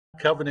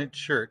Covenant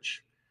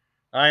Church.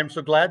 I am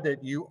so glad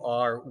that you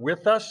are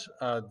with us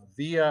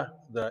via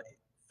the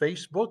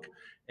Facebook,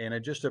 and I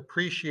just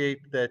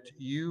appreciate that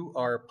you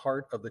are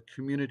part of the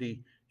community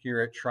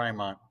here at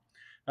Trimont.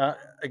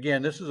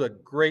 Again, this is a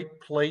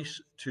great place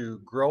to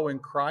grow in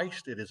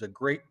Christ. It is a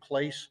great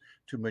place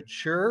to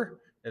mature.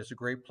 It's a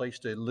great place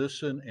to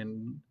listen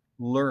and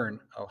learn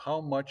of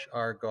how much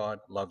our God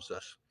loves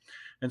us.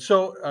 And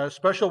so a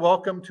special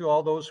welcome to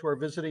all those who are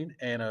visiting,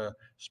 and a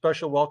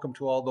special welcome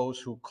to all those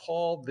who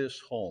call this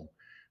home.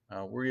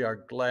 We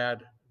are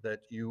glad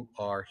that you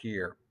are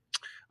here.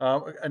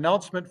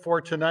 Announcement for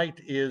tonight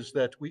is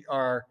that we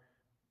are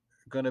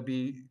going to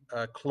be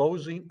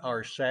closing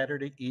our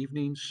Saturday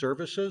evening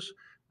services.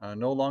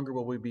 No longer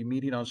will we be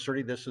meeting on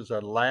Saturday. This is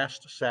our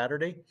last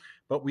Saturday,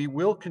 but we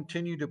will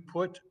continue to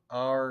put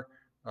our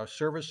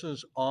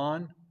services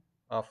on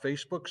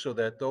Facebook so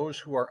that those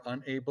who are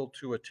unable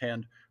to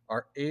attend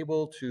are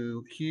able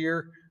to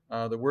hear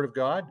the Word of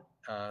God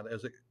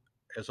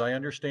as I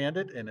understand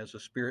it and as the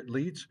Spirit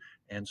leads,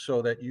 and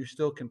so that you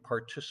still can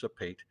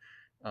participate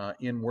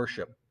in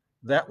worship.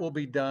 That will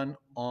be done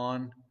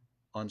on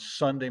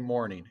Sunday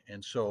morning,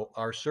 and so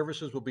our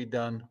services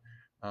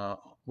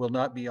will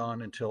not be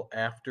on until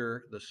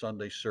after the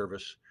Sunday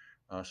service,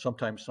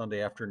 sometime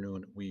Sunday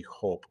afternoon, we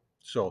hope.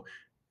 So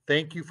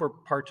thank you for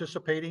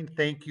participating.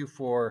 Thank you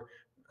for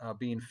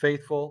being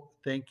faithful.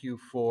 Thank you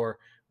for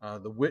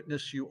the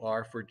witness you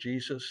are for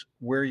Jesus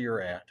where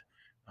you're at.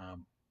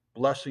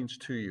 Blessings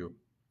to you.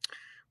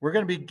 We're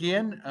going to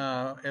begin,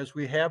 as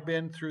we have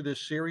been through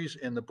this series,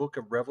 in the book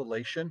of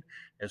Revelation,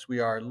 as we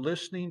are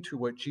listening to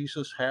what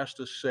Jesus has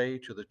to say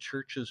to the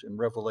churches in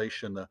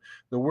Revelation,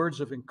 the words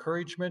of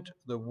encouragement,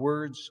 the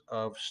words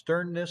of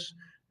sternness,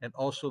 and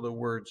also the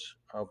words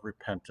of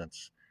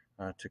repentance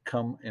to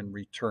come and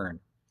return.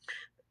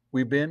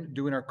 We've been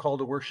doing our call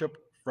to worship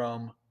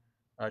from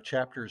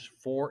chapters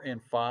 4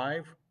 and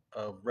 5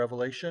 of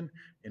Revelation,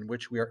 in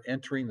which we are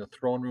entering the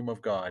throne room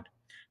of God.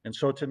 And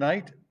so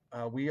tonight,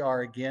 we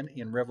are again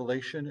in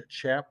Revelation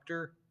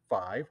chapter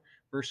 5,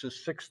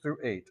 verses 6 through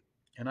 8.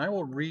 And I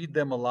will read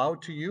them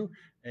aloud to you,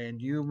 and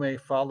you may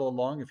follow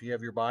along if you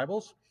have your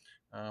Bibles.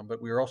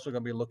 But we are also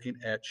going to be looking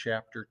at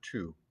chapter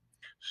 2.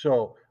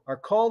 So our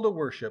call to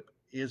worship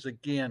is,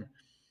 again,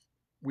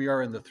 we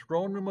are in the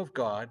throne room of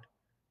God,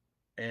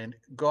 and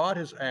God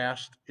has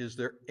asked, is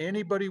there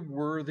anybody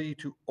worthy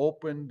to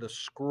open the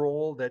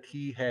scroll that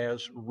he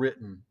has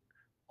written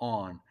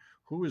on?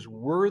 Who is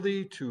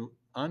worthy to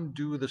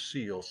undo the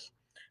seals?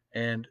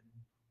 And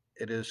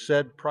it is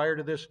said prior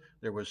to this,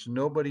 there was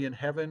nobody in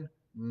heaven,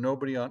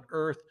 nobody on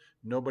earth,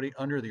 nobody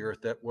under the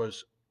earth that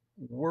was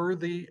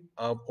worthy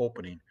of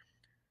opening.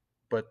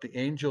 But the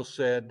angel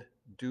said,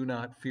 do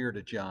not fear,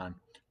 to John.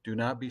 Do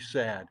not be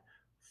sad,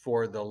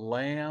 for the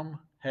Lamb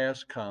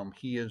has come.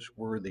 He is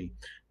worthy.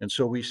 And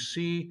so we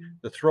see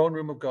the throne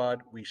room of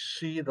God. We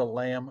see the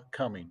Lamb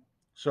coming.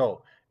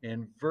 So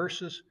in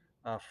verses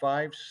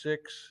 5,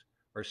 6,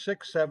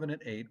 7,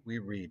 and 8, we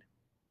read,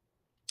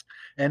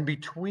 and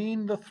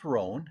between the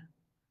throne,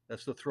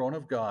 that's the throne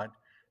of God,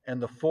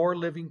 and the four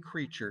living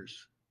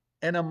creatures,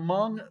 and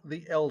among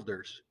the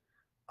elders,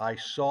 I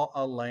saw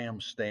a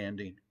lamb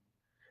standing,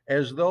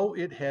 as though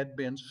it had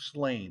been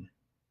slain,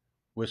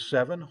 with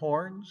 7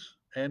 horns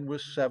and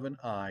with 7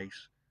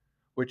 eyes,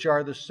 which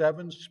are the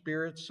 7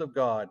 spirits of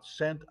God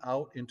sent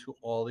out into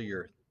all the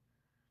earth.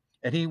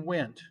 And he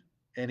went,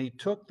 and he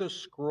took the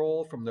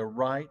scroll from the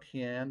right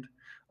hand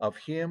of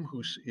him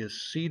who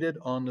is seated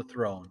on the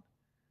throne.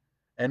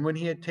 And when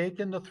he had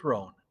taken the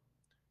throne,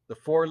 the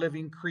 4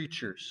 living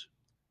creatures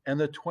and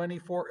the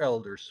 24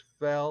 elders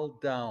fell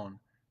down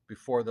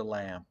before the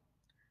Lamb,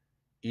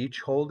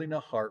 each holding a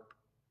harp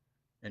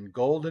and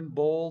golden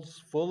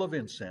bowls full of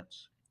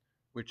incense,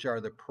 which are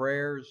the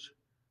prayers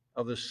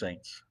of the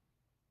saints.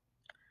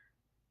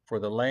 For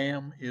the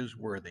Lamb is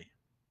worthy.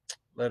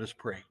 Let us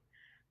pray.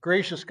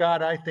 Gracious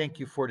God, I thank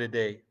you for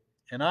today,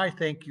 and I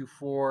thank you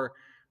for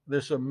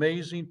this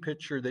amazing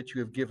picture that you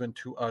have given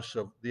to us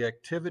of the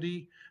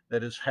activity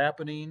that is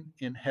happening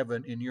in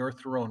heaven in your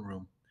throne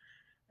room.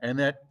 And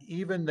that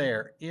even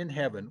there in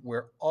heaven,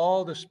 where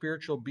all the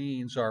spiritual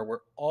beings are,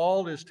 where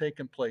all is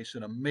taking place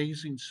in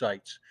amazing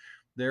sights,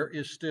 there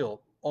is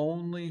still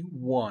only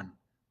one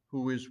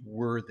who is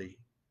worthy,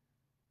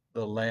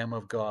 the Lamb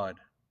of God,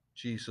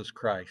 Jesus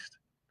Christ.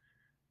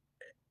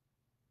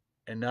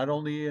 And not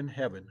only in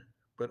heaven,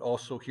 but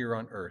also here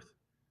on earth,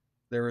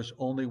 there is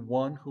only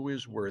one who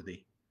is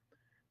worthy,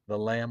 the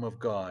Lamb of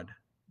God,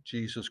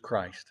 Jesus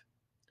Christ.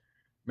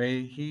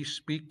 May he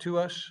speak to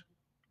us.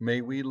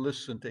 May we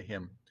listen to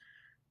him.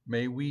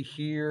 May we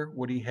hear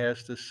what he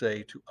has to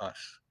say to us.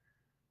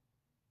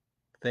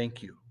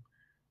 Thank you.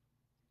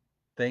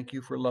 Thank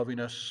you for loving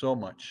us so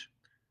much.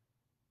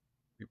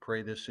 We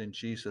pray this in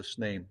Jesus'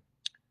 name.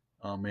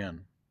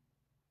 Amen.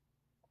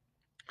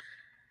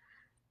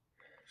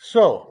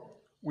 So,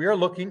 we are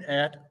looking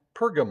at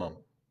Pergamum.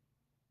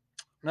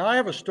 Now, I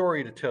have a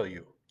story to tell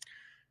you.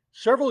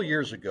 Several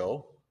years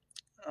ago,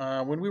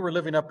 when we were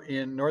living up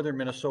in northern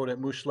Minnesota at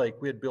Moose Lake,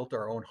 we had built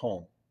our own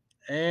home.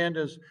 And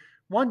as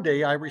one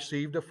day I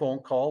received a phone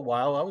call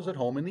while I was at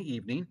home in the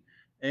evening,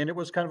 and it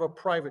was kind of a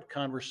private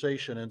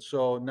conversation. And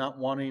so, not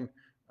wanting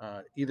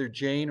either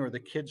Jane or the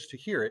kids to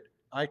hear it,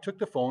 I took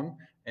the phone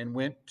and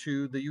went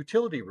to the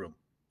utility room.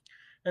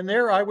 And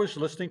there I was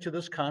listening to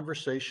this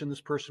conversation.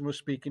 This person was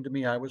speaking to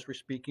me. I was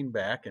speaking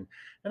back. And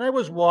I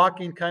was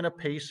walking, kind of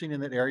pacing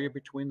in that area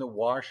between the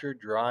washer,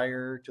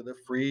 dryer, to the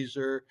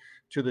freezer,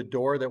 to the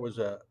door that was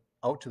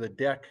out to the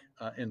deck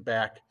and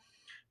back.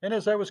 And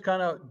as I was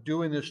kind of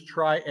doing this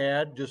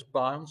triad, just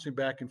bouncing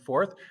back and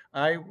forth,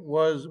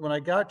 when I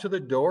got to the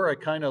door, I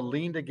kind of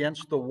leaned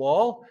against the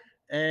wall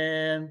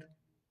and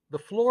the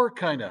floor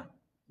kind of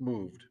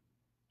moved.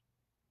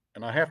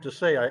 And I have to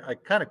say, I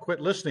kind of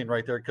quit listening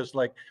right there because,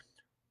 like,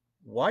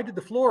 why did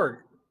the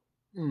floor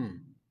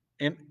and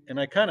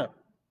I kind of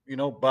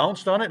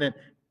bounced on it and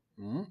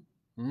mm,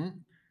 mm,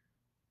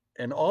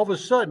 and all of a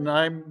sudden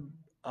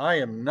I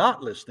am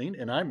not listening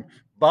and I'm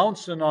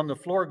bouncing on the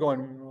floor going,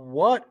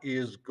 what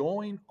is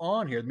going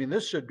on here? I mean,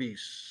 this should be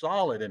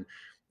solid.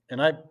 And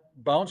I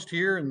bounced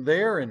here and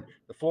there and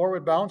the floor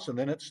would bounce and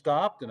then it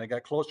stopped and I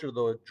got closer to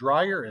the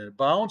dryer and it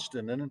bounced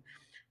and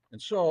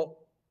so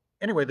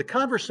anyway, the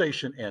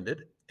conversation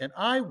ended and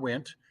I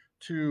went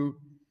to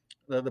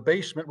the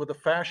basement with a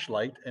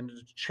flashlight and to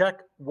check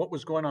what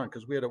was going on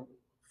because we had a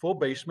full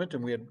basement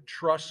and we had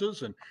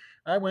trusses. And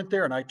I went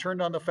there and I turned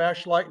on the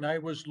flashlight and I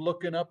was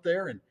looking up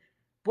there and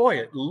boy,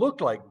 it looked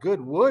like good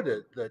wood.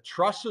 The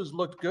trusses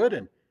looked good.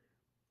 And,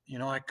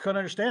 I couldn't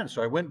understand.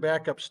 So I went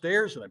back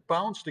upstairs and I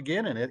bounced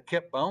again and it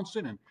kept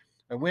bouncing. And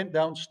I went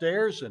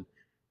downstairs and,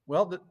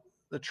 well,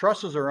 the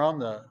trusses are on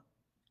the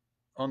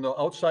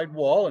outside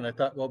wall. And I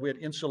thought, well, we had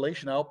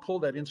insulation. I'll pull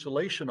that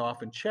insulation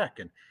off and check.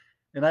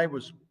 And I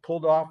was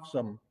pulled off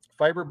some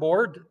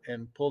fiberboard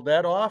and pulled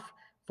that off,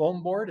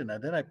 foam board, and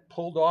then I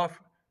pulled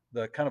off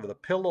the kind of the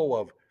pillow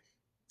of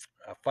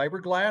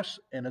fiberglass.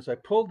 And as I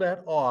pulled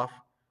that off,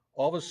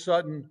 all of a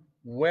sudden,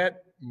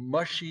 wet,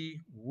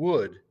 mushy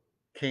wood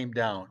came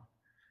down.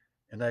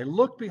 And I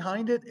looked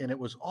behind it, and it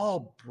was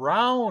all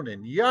brown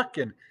and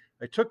yuck. And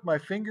I took my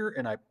finger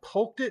and I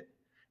poked it,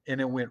 and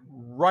it went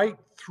right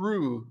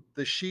through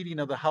the sheeting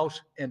of the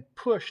house and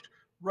pushed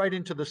right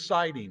into the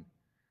siding.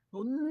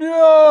 Oh,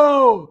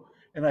 no!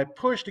 And I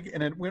pushed again,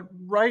 and it went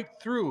right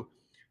through.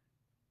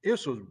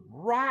 This was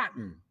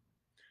rotten.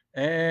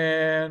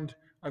 And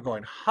I'm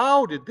going,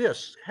 how did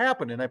this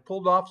happen? And I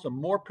pulled off some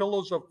more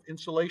pillows of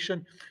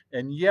insulation.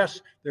 And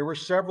yes, there were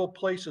several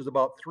places,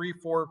 about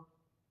 3-4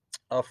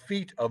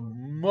 feet of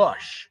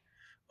mush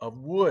of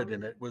wood.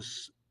 And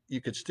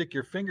you could stick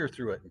your finger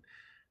through it.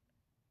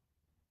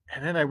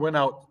 And then I went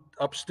out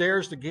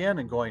upstairs again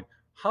and going,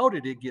 how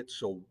did it get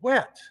so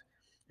wet?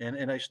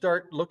 And I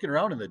start looking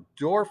around, and the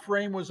door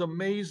frame was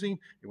amazing.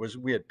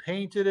 We had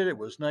painted it. It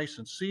was nice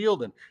and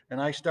sealed. And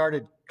I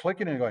started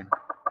clicking and going,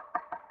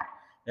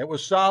 it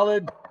was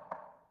solid.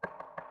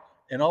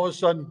 And all of a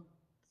sudden,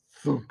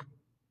 thump,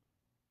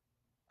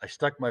 I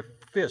stuck my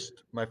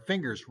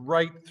fingers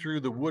right through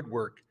the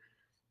woodwork.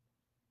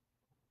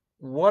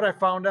 What I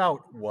found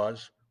out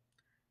was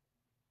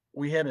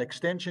we had an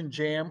extension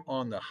jam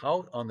on the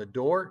house, on the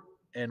door.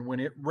 And when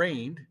it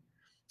rained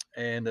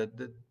and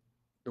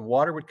the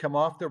water would come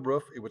off the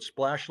roof. It would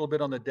splash a little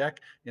bit on the deck,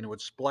 and it would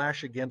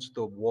splash against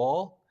the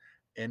wall.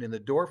 And in the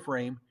door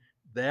frame,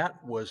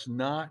 that was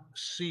not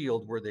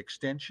sealed where the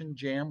extension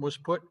jam was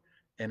put,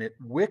 and it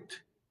wicked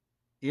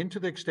into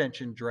the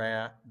extension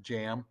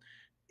jam,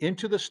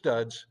 into the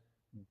studs,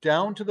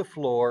 down to the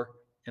floor,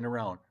 and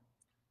around.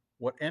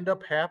 What ended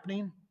up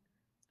happening?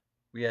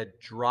 We had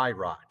dry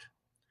rot.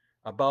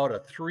 About a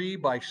 3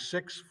 by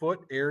 6 foot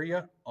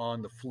area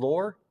on the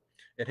floor.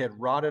 It had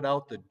rotted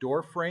out the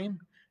door frame.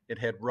 It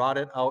had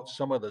rotted out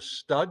some of the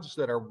studs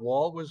that our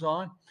wall was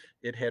on.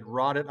 It had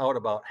rotted out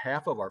about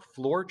half of our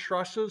floor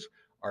trusses.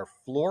 Our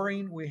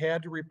flooring we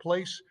had to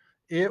replace.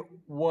 It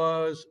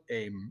was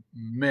a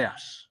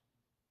mess.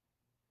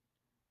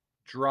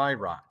 Dry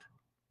rot.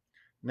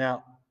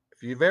 Now,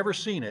 if you've ever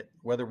seen it,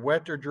 whether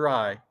wet or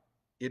dry,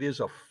 it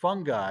is a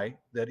fungi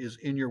that is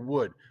in your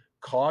wood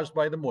caused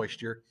by the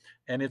moisture,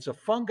 and it's a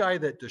fungi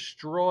that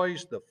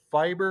destroys the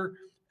fiber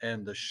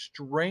and the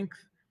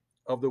strength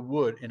of the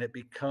wood, and it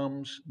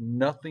becomes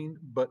nothing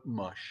but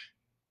mush.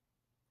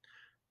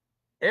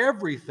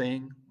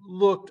 Everything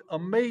looked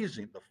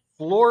amazing. The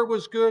floor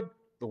was good,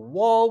 the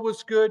wall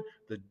was good,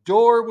 the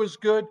door was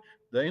good,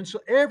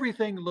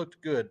 everything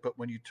looked good, but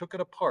when you took it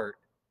apart,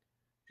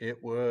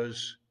 it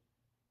was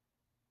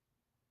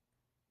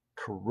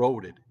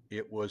corroded.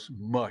 It was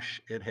mush.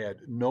 It had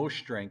no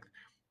strength,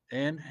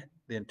 and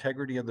the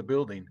integrity of the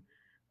building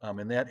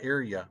in that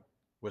area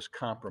was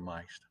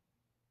compromised.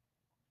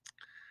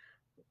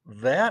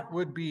 That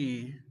would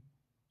be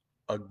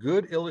a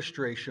good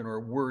illustration or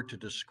word to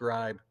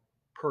describe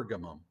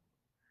Pergamum.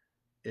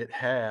 It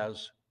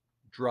has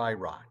dry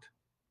rot.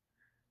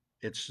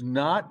 It's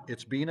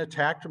being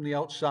attacked from the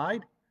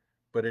outside,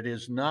 but it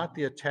is not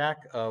the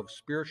attack of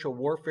spiritual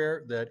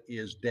warfare that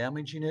is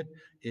damaging it.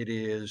 It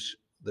is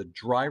the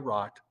dry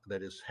rot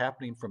that is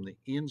happening from the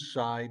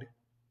inside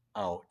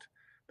out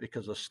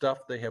because of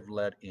stuff they have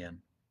let in.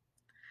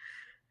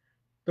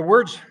 The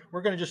words,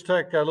 we're going to just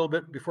take a little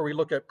bit before we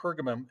look at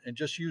Pergamum and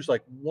just use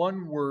like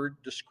one word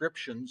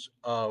descriptions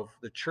of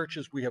the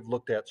churches we have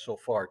looked at so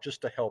far,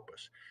 just to help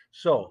us.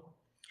 So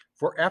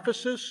for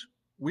Ephesus,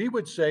 we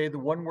would say the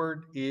one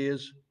word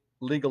is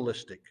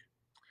legalistic.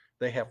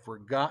 They have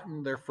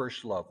forgotten their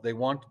first love. They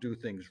want to do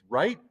things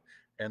right,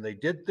 and they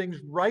did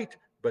things right,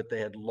 but they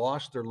had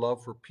lost their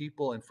love for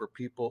people and for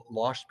people,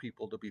 lost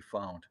people to be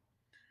found.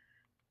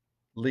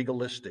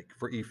 Legalistic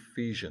for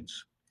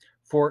Ephesians.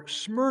 For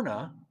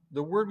Smyrna,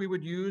 the word we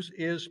would use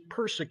is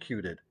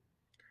persecuted.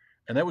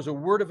 And that was a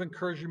word of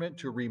encouragement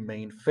to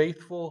remain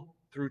faithful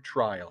through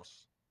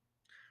trials.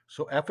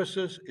 So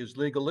Ephesus is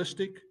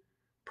legalistic,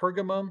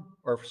 Pergamum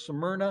or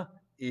Smyrna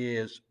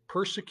is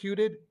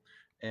persecuted,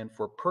 and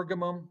for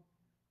Pergamum,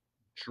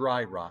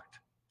 dry rot.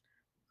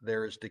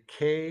 There is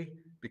decay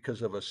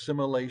because of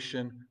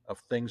assimilation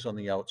of things on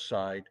the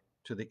outside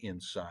to the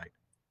inside.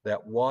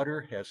 That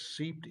water has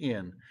seeped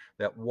in,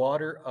 that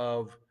water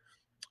of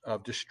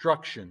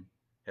destruction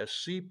has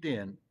seeped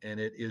in, and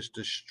it is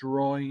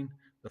destroying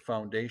the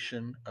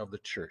foundation of the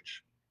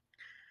church.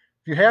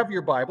 If you have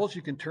your Bibles,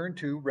 you can turn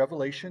to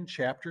Revelation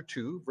chapter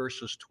 2,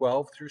 verses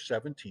 12 through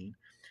 17,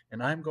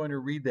 and I'm going to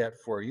read that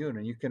for you,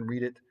 and you can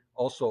read it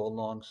also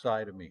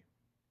alongside of me.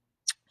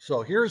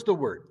 So here's the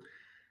word.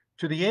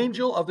 To the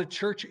angel of the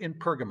church in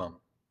Pergamum,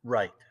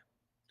 write,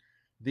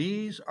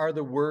 these are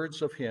the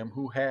words of him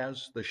who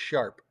has the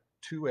sharp,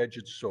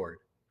 two-edged sword.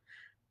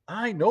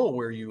 I know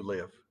where you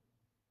live,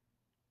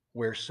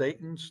 where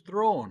Satan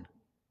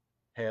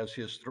has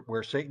his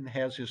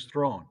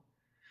throne.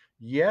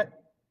 Yet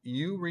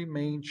you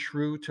remain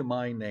true to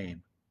my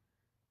name.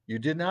 You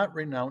did not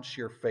renounce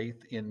your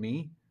faith in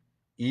me,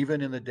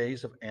 even in the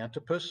days of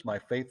Antipas, my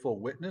faithful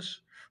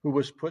witness, who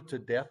was put to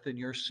death in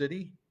your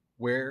city,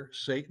 where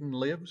Satan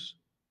lives.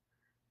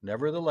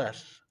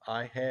 Nevertheless,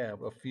 I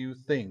have a few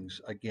things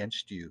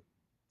against you.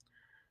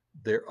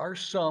 There are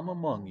some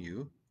among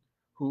you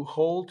who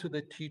hold to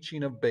the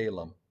teaching of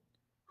Balaam,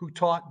 who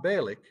taught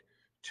Balak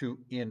to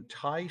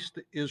entice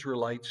the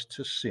Israelites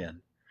to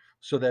sin,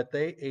 so that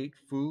they ate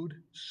food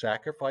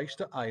sacrificed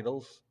to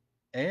idols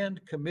and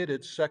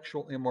committed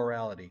sexual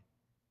immorality.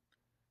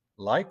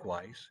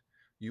 Likewise,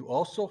 you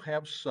also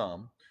have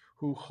some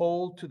who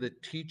hold to the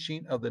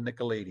teaching of the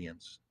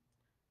Nicolaitans.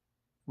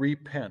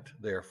 Repent,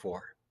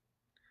 therefore.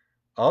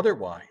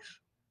 Otherwise,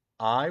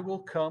 I will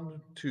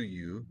come to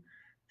you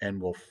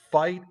and will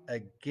fight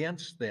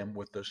against them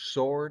with the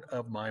sword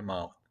of my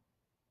mouth.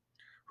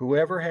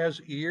 Whoever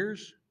has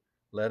ears,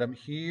 let him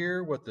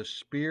hear what the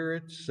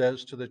Spirit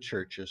says to the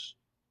churches.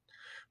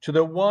 To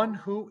the one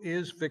who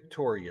is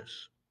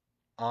victorious,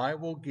 I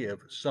will give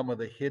some of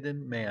the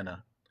hidden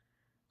manna.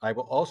 I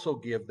will also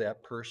give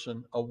that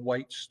person a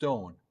white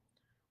stone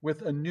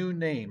with a new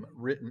name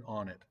written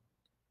on it,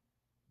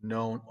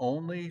 known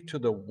only to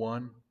the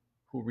one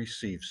who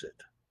receives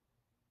it.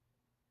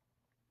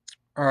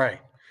 All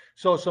right.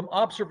 So some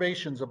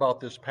observations about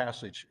this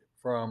passage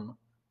from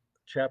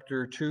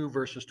chapter 2,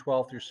 verses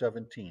 12 through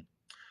 17.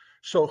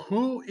 So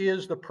who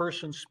is the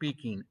person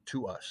speaking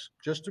to us?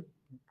 Just a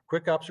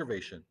quick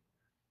observation.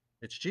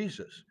 It's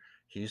Jesus.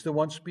 He's the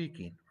one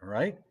speaking, all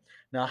right?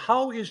 Now,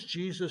 how is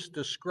Jesus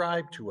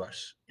described to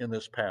us in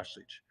this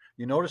passage?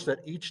 You notice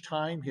that each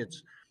time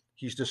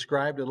he's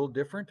described a little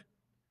different.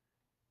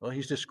 Well,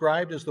 he's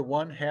described as the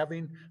one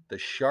having the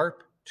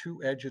sharp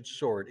two-edged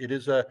sword. It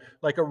is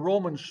like a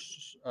Roman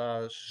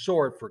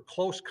sword for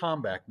close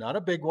combat, not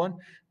a big one,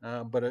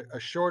 but a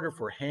shorter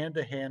for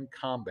hand-to-hand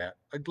combat,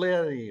 a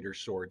gladiator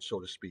sword, so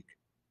to speak.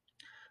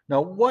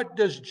 Now, what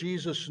does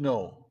Jesus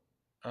know?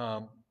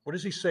 What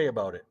does he say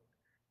about it?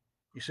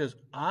 He says,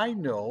 I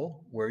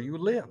know where you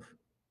live.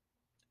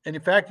 And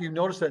in fact, you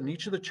notice that in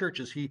each of the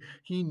churches,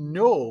 he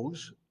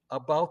knows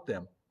about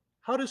them.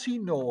 How does he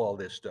know all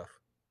this stuff?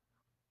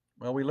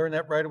 Well, we learn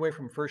that right away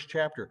from first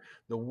chapter.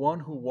 The one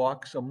who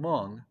walks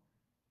among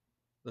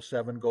the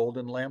seven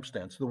golden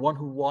lampstands, the one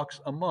who walks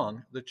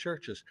among the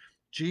churches.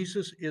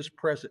 Jesus is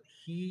present.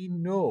 He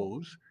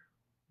knows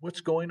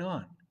what's going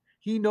on.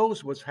 He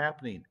knows what's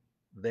happening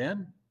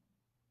then,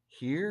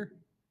 here,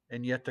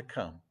 and yet to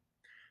come.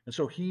 And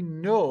so he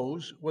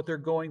knows what they're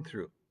going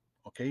through.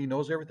 Okay, he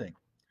knows everything.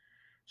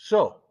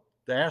 So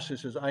the answer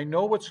says, I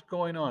know what's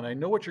going on. I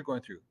know what you're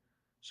going through.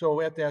 So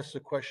we have to ask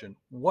the question,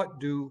 what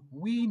do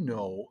we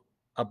know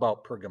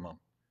about Pergamum?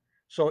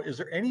 So is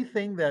there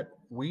anything that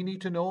we need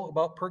to know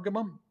about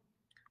Pergamum?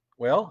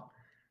 Well,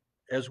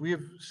 as we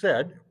have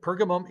said,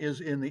 Pergamum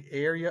is in the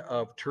area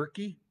of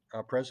Turkey,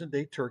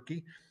 present-day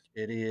Turkey.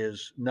 It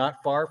is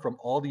not far from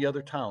all the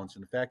other towns.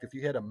 In fact, if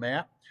you had a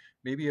map,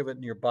 maybe you have it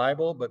in your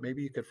Bible, but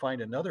maybe you could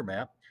find another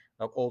map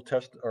of Old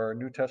Testament or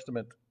New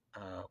Testament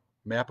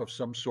map of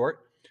some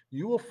sort.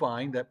 You will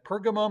find that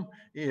Pergamum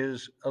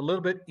is a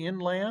little bit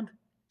inland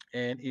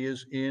and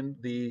is in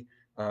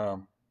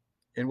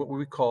what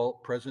we call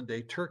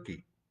present-day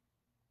Turkey.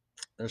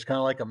 There's kind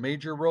of like a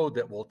major road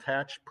that will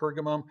attach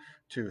Pergamum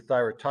to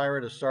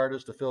Thyatira, to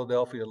Sardis, to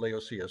Philadelphia, to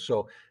Laodicea.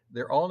 So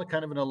they're all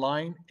kind of in a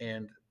line,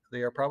 and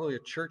they are probably a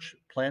church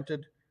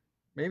planted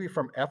maybe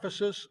from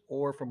Ephesus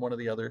or from one of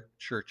the other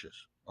churches.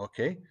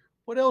 Okay,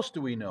 what else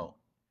do we know?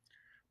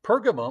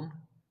 Pergamum,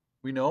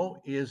 we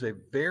know, is a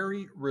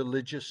very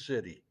religious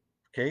city.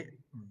 Okay,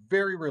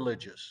 very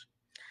religious.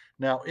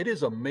 Now, it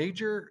is a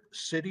major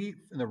city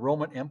in the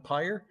Roman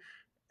Empire,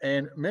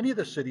 and many of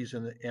the cities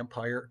in the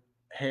empire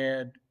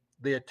had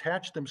they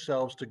attached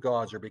themselves to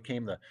gods or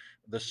became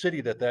the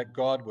city that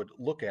god would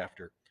look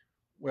after.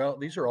 Well,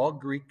 these are all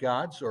Greek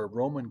gods or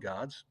Roman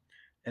gods.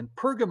 And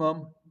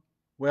Pergamum,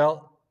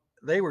 well,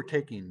 they were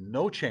taking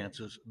no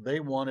chances. They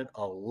wanted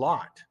a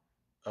lot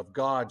of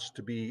gods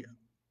to be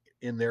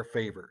in their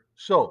favor.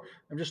 So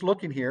I'm just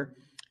looking here.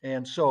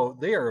 And so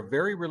they are a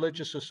very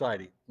religious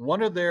society.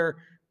 One of their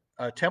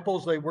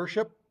temples they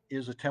worship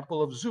is a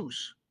temple of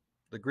Zeus,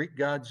 the Greek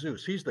god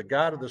Zeus. He's the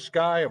god of the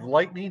sky, of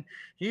lightning.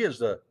 He is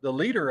the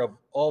leader of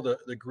all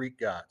the Greek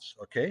gods.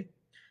 Okay.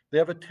 They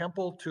have a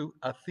temple to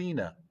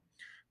Athena,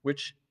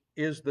 which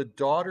is the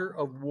daughter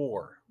of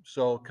war.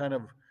 So, kind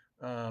of,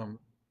 um,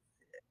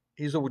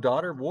 he's a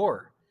daughter of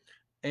war.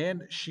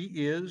 And she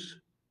is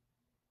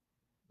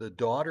the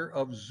daughter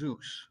of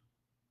Zeus.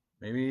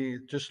 Maybe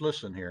just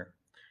listen here.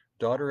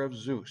 Daughter of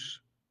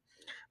Zeus.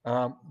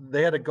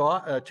 They had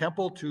a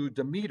temple to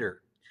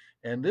Demeter,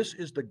 and this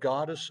is the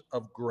goddess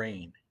of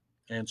grain.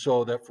 And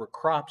so that for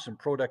crops and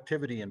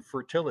productivity and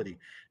fertility.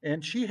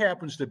 And she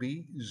happens to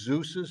be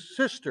Zeus's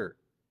sister.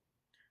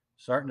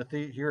 Starting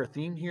to hear a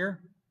theme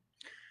here.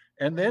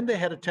 And then they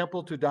had a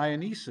temple to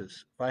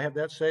Dionysus. If I have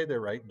that say,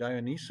 they're right.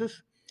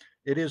 Dionysus.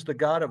 It is the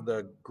god of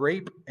the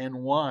grape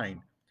and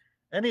wine.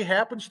 And he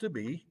happens to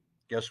be,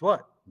 guess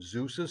what?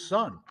 Zeus's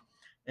son.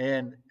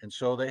 And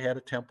so they had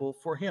a temple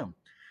for him.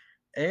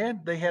 And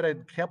they had a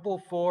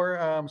temple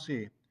for,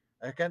 see,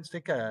 I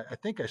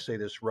think I say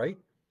this right.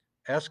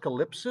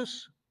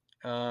 Asclepius.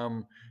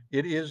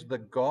 It is the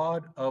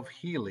god of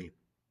healing.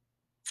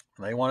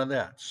 And they wanted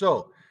that.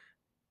 So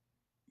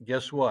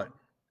guess what?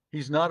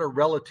 He's not a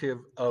relative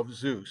of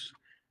Zeus,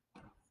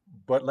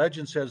 but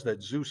legend says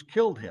that Zeus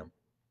killed him.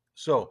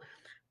 So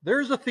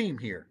there's a theme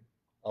here.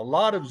 A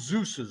lot of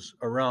Zeuses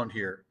around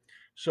here.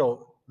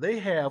 So they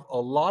have a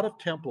lot of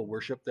temple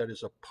worship that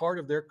is a part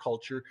of their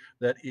culture,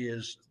 that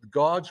is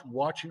gods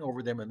watching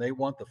over them, and they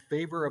want the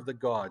favor of the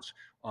gods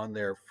on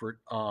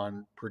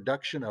on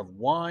production of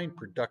wine,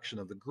 production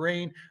of the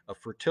grain, of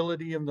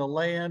fertility in the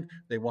land.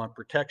 They want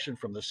protection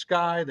from the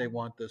sky. They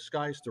want the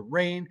skies to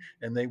rain,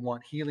 and they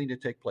want healing to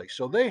take place.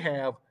 So they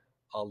have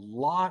a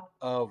lot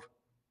of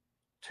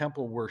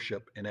temple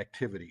worship and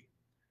activity.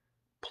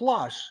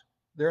 Plus,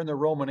 they're in the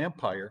Roman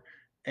Empire.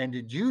 And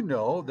did you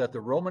know that the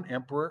Roman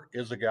emperor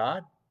is a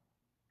god?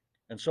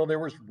 And so there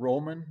was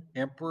Roman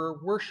emperor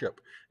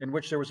worship, in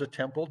which there was a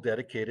temple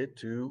dedicated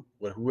to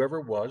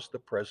whoever was the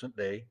present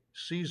day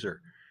Caesar.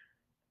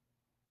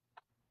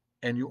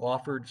 And you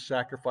offered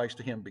sacrifice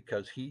to him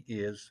because he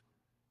is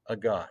a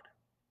god.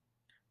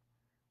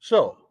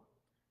 So,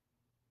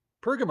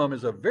 Pergamum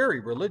is a very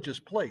religious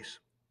place.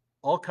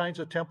 All kinds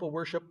of temple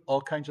worship,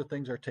 all kinds of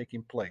things are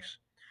taking place.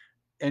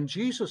 And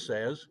Jesus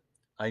says,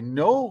 I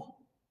know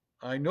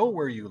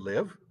where you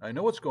live. I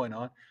know what's going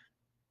on.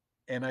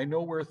 And I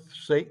know where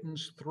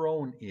Satan's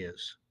throne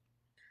is.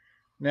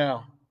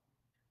 Now,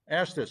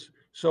 ask this.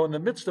 So in the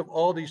midst of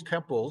all these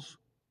temples,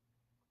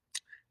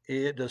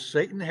 does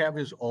Satan have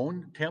his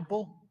own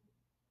temple?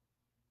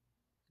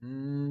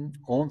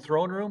 Own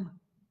throne room?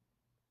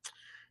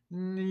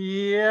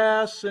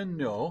 Yes and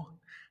no.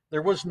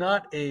 There was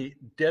not a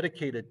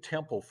dedicated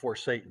temple for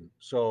Satan.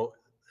 So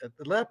at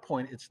that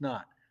point, it's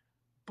not.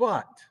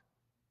 But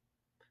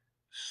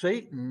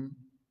Satan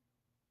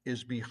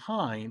is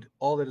behind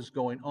all that is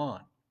going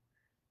on.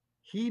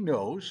 He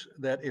knows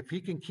that if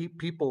he can keep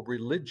people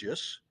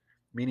religious,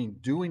 meaning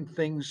doing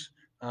things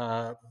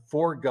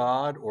for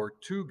God or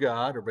to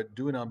God, or but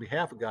doing on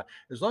behalf of God,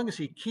 as long as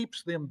he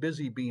keeps them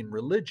busy being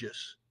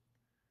religious,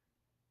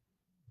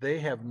 they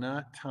have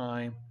not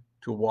time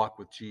to walk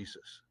with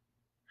Jesus.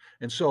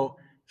 And so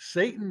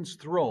Satan's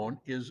throne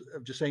is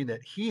just saying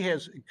that he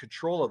has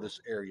control of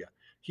this area.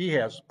 He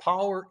has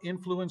power,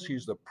 influence.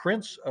 He's the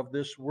prince of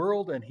this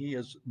world, and he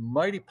is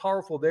mighty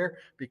powerful there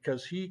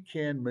because he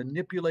can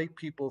manipulate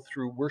people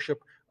through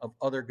worship of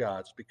other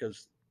gods,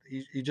 because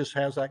he just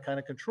has that kind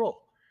of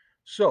control.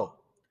 So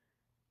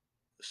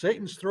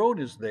Satan's throne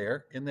is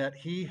there in that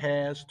he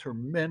has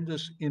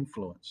tremendous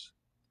influence.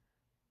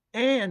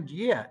 And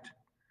yet,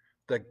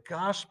 the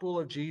gospel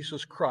of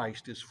Jesus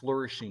Christ is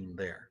flourishing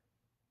there.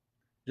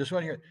 Just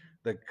want to hear,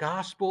 the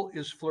gospel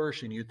is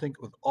flourishing. You'd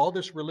think with all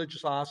this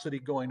religiosity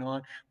going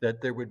on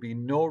that there would be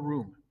no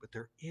room, but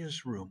there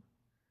is room,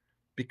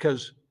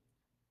 because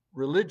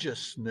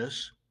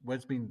religiousness,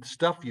 what's being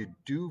stuff you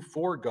do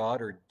for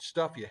God or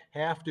stuff you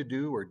have to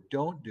do or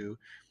don't do,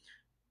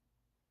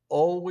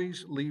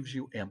 always leaves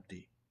you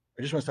empty.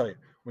 I just want to tell you,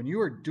 when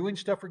you are doing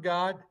stuff for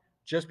God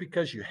just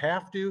because you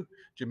have to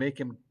make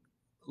him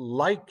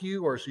like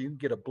you or so you can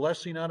get a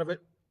blessing out of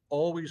it,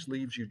 always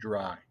leaves you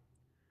dry.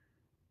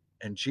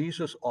 And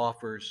Jesus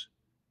offers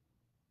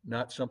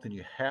not something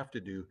you have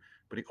to do,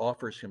 but he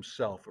offers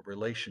himself, a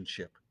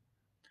relationship.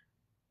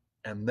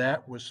 And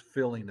that was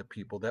filling the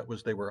people.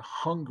 They were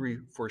hungry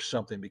for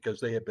something because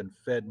they had been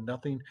fed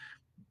nothing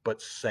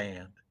but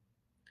sand.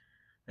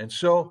 And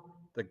so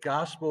the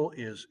gospel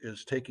is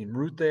taking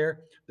root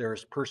there. There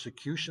is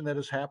persecution that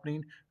is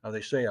happening.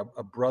 They say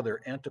a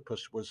brother,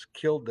 Antipas, was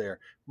killed there,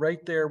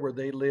 right there where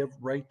they live,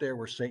 right there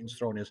where Satan's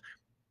throne is.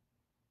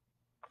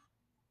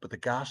 But the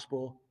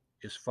gospel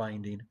is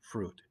finding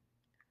fruit.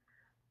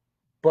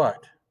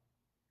 But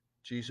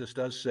Jesus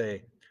does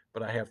say,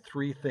 but I have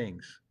three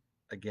things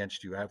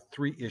against you. I have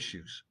three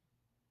issues.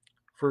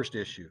 First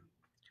issue,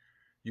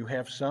 you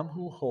have some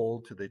who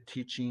hold to the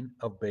teaching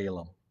of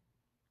Balaam.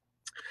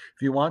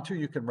 If you want to,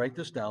 you can write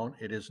this down.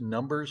 It is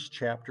Numbers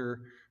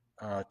chapter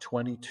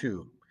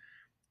 22.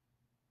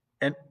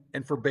 And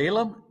for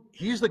Balaam,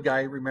 he's the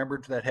guy,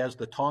 remembered, that has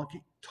the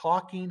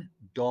talking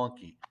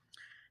donkey.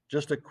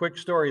 Just a quick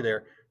story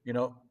there.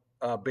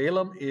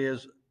 Balaam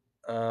is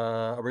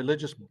a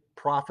religious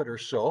prophet or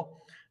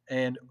so,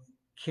 and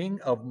king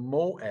of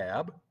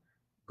Moab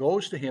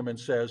goes to him and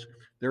says,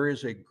 there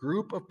is a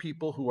group of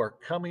people who are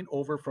coming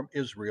over from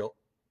Israel,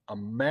 a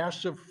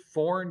massive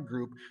foreign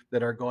group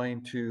that are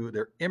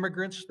they're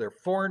immigrants, they're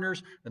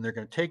foreigners, and they're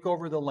going to take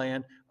over the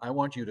land. I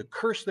want you to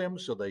curse them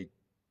so they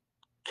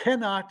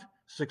cannot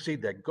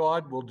succeed, that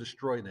God will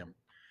destroy them.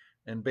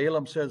 And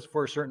Balaam says,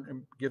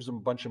 gives them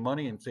a bunch of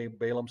money, and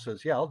Balaam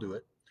says, yeah, I'll do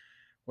it.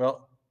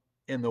 Well,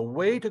 in the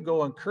way to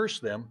go and curse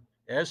them,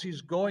 as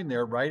he's going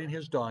there riding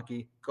his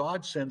donkey,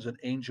 God sends an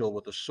angel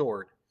with a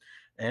sword.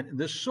 And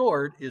this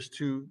sword is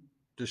to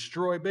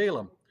destroy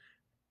Balaam.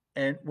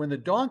 And when the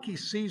donkey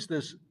sees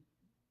this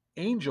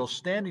angel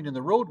standing in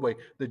the roadway,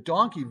 the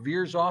donkey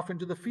veers off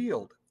into the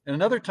field. And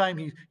another time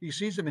he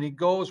sees him and he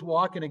goes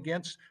walking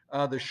against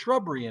the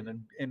shrubbery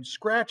and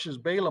scratches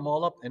Balaam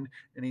all up. And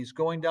he's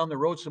going down the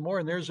road some more.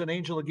 And there's an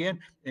angel again.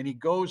 And he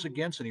goes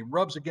against and he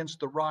rubs against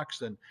the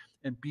rocks. And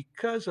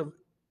because of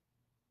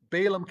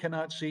Balaam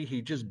cannot see,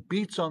 he just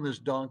beats on this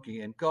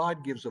donkey, and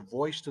God gives a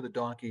voice to the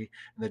donkey,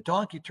 and the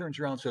donkey turns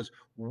around and says,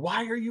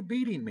 why are you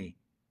beating me?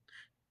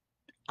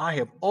 I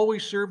have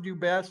always served you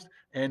best,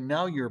 and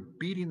now you're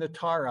beating the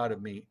tar out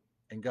of me.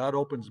 And God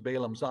opens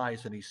Balaam's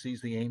eyes, and he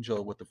sees the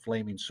angel with the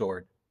flaming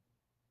sword.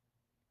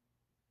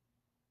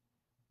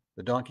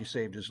 The donkey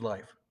saved his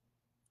life.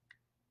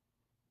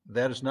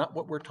 That is not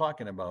what we're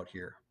talking about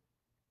here.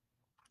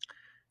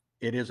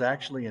 It is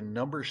actually in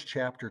Numbers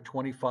chapter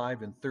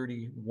 25 and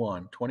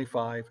 31,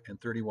 25 and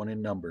 31 in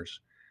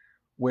Numbers,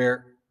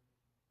 where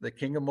the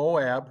king of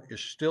Moab is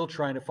still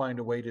trying to find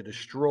a way to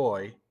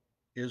destroy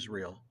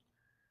Israel,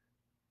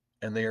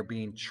 and they are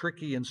being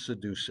tricky and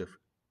seductive.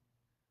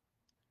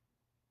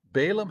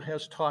 Balaam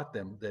has taught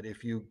them that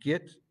if you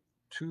get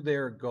to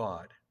their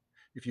God,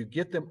 if you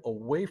get them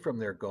away from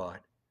their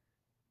God,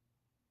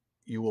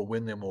 you will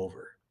win them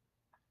over.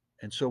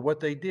 And so what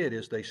they did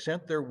is they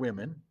sent their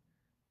women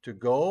to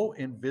go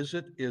and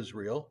visit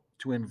Israel,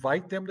 to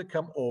invite them to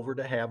come over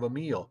to have a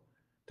meal,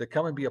 to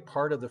come and be a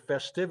part of the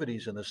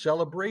festivities and the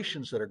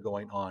celebrations that are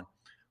going on,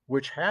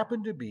 which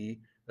happened to be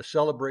a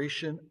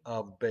celebration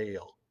of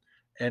Baal.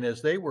 And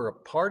as they were a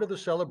part of the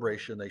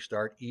celebration, they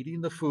start eating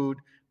the food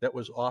that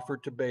was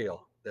offered to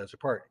Baal. That's a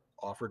part,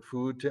 offered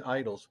food to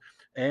idols.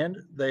 And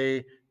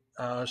they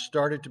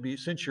started to be,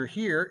 since you're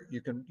here, you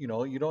can,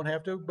 you don't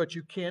have to, but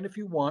you can if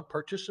you want,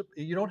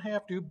 participate. You don't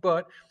have to,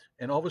 but,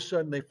 and all of a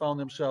sudden they found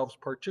themselves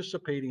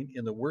participating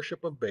in the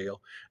worship of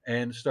Baal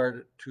and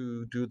started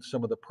to do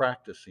some of the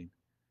practicing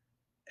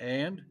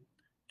and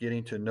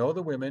getting to know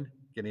the women,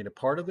 getting a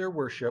part of their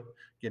worship,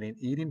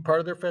 eating part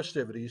of their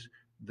festivities.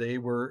 They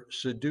were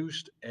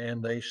seduced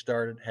and they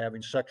started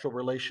having sexual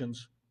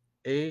relations,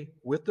 A,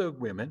 with the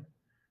women,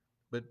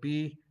 but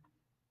B,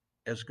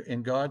 as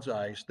in God's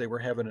eyes, they were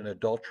having an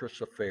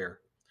adulterous affair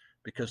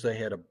because they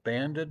had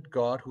abandoned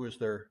God, who is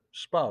their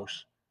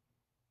spouse,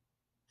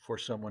 for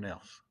someone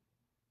else.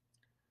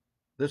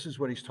 This is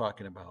what he's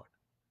talking about.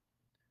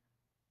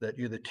 That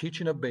the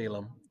teaching of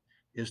Balaam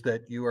is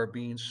that you are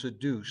being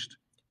seduced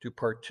to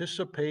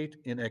participate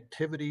in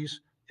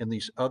activities in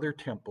these other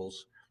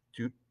temples,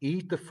 to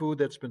eat the food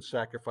that's been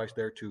sacrificed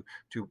there,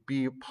 to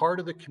be a part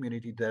of the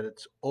community, that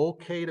it's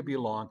okay to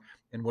belong.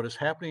 And what is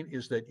happening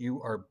is that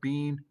you are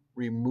being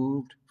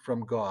removed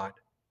from God.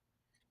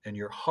 And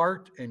your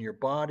heart and your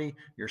body,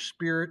 your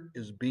spirit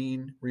is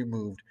being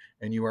removed.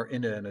 And you are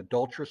in an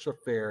adulterous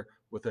affair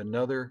with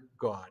another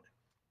God.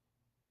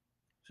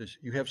 So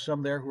you have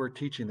some there who are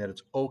teaching that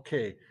it's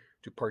okay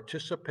to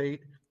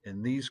participate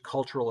in these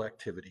cultural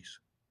activities.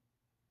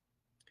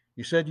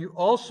 You said you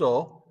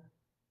also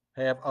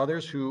have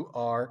others who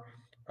are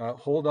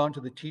hold on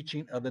to the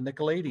teaching of the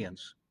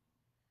Nicolaitans.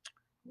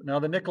 Now,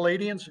 the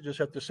Nicolaitans, I just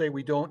have to say,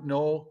 we don't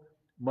know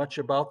much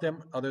about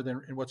them other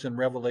than what's in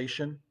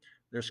Revelation.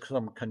 There's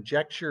some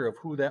conjecture of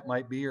who that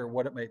might be or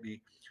what it might be.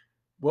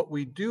 What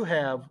we do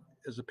have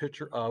is a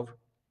picture of,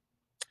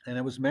 and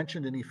it was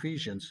mentioned in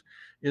Ephesians,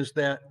 is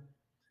that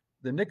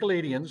the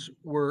Nicolaitans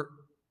were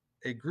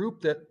a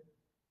group that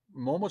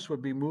almost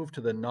would be moved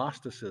to the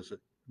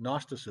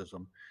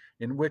Gnosticism,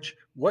 in which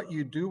what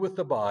you do with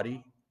the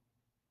body,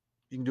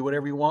 you can do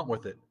whatever you want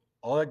with it.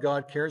 All that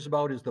God cares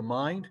about is the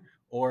mind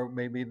or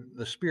maybe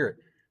the spirit.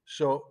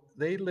 So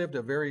they lived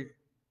a very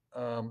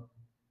um,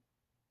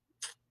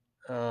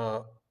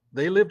 uh,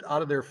 they lived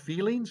out of their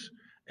feelings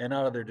and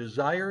out of their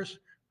desires,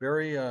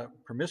 very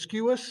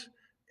promiscuous,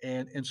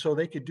 and so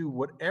they could do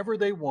whatever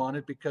they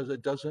wanted because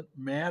it doesn't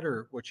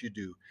matter what you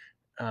do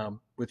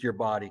with your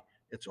body.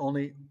 It's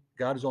only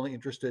God is only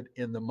interested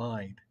in the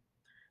mind,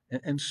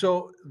 and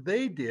so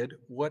they did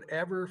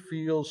whatever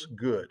feels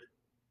good.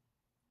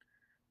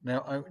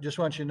 Now, I just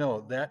want you to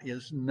know that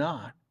is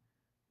not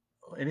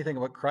anything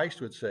what Christ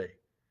would say.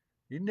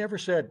 He never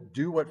said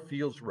do what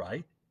feels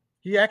right.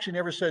 He actually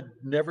never said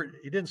never.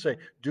 He didn't say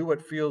do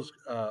what feels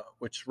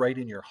what's right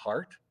in your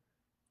heart.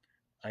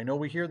 I know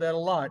we hear that a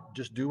lot.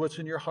 Just do what's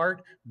in your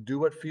heart. Do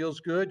what feels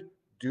good.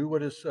 Do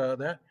what is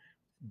that.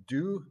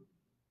 Do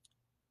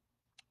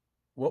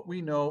what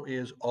we know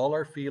is all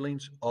our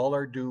feelings, all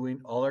our doing,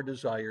 all our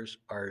desires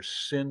are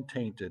sin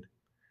tainted.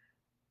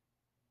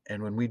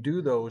 And when we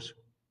do those,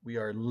 we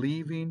are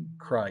leaving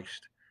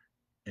Christ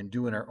and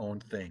doing our own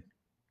thing.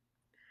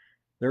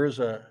 There is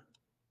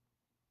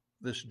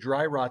this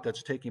dry rot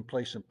that's taking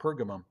place in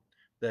Pergamum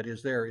that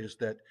is there is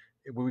that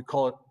we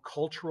call it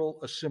cultural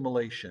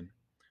assimilation.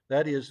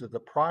 That is that the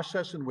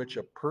process in which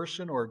a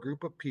person or a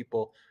group of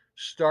people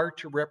start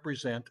to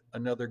represent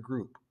another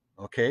group,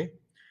 okay?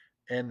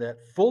 And that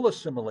full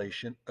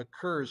assimilation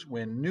occurs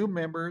when new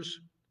members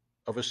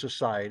of a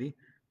society,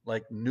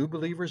 like new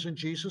believers in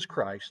Jesus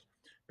Christ,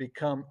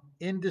 become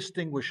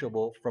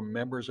indistinguishable from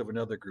members of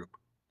another group.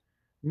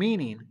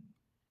 Meaning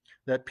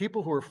that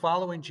people who are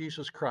following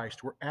Jesus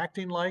Christ were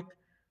acting like,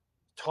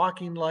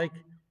 talking like,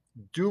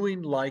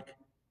 doing like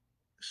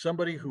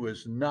somebody who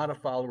is not a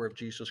follower of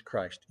Jesus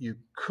Christ. You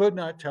could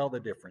not tell the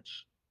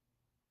difference.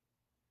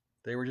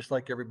 They were just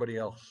like everybody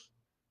else.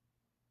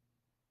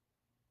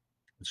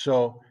 And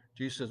so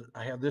Jesus says,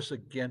 I have this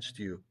against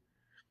you.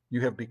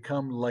 You have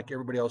become like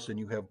everybody else, and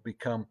you have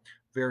become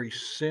very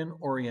sin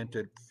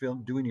oriented,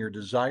 doing your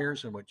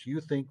desires and what you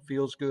think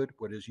feels good,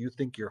 what is you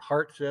think your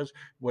heart says,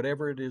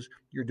 whatever it is,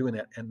 you're doing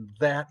that. And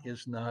that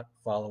is not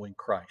following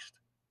Christ.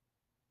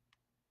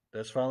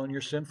 That's following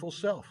your sinful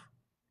self.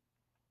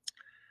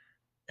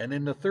 And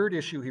then the third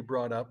issue he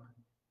brought up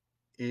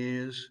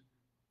is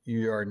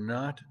you are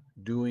not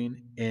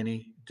doing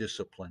any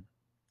discipline.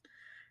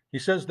 He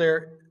says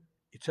there,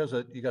 he says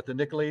that you got the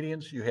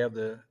Nicolaitans, you have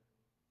the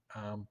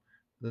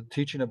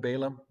teaching of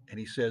Balaam, and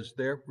he says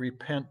there,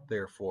 repent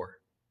therefore.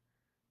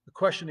 The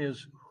question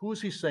is, who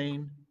is he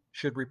saying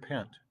should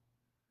repent?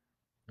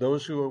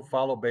 Those who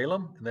follow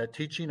Balaam and that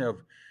teaching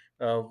of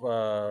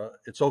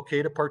it's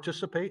okay to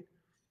participate,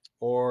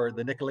 or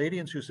the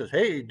Nicolaitans who says,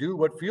 hey, do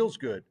what feels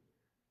good?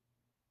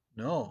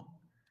 No.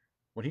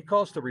 When he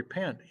calls to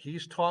repent,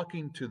 he's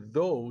talking to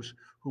those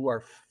who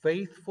are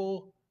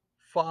faithful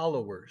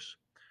followers.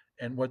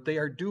 And what they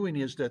are doing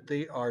is that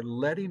they are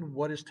letting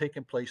what has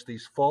taken place,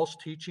 these false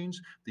teachings,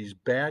 these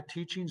bad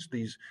teachings,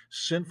 these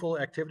sinful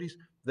activities,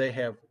 they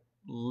have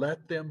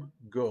let them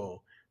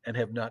go and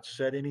have not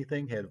said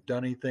anything, have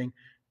done anything.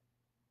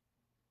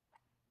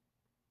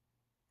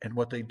 And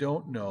what they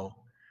don't know,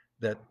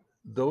 that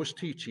those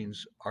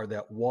teachings are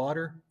that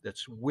water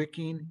that's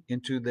wicking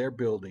into their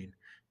building,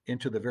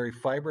 into the very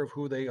fiber of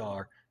who they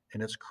are,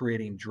 and it's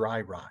creating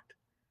dry rot,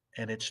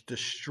 and it's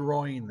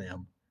destroying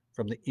them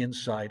from the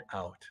inside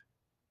out.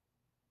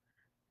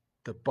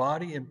 The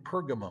body in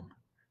Pergamum,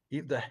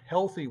 the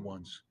healthy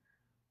ones,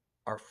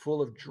 are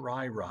full of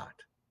dry rot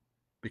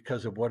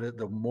because of what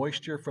the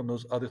moisture from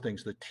those other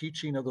things, the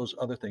teaching of those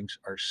other things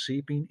are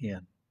seeping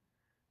in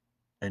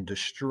and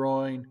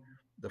destroying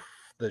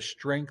the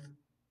strength,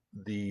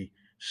 the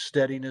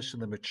steadiness,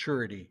 and the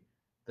maturity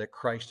that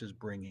Christ is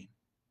bringing.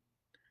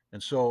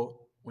 And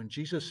so when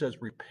Jesus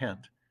says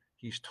repent,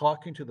 he's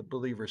talking to the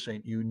believer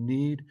saying you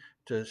need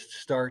to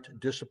start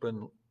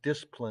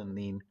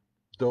disciplining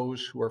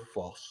those who are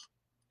false.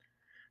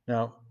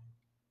 Now,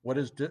 what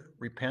does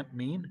repent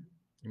mean?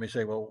 You may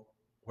say, well,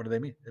 what do they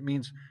mean? It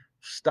means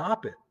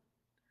stop it.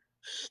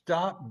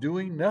 Stop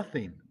doing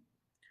nothing.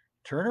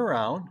 Turn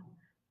around,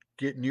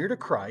 get near to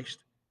Christ,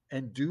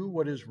 and do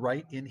what is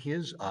right in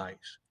his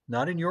eyes.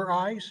 Not in your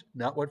eyes,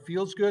 not what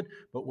feels good,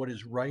 but what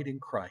is right in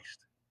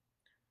Christ.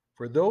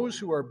 For those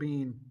who are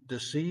being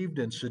deceived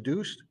and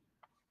seduced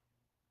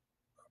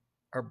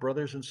are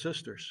brothers and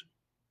sisters.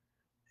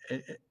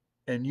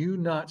 And you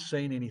not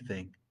saying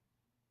anything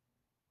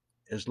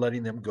is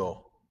letting them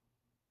go.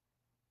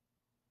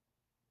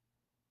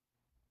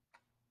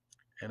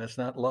 And that's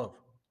not love.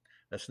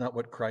 That's not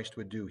what Christ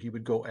would do. He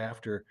would go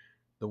after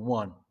the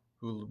one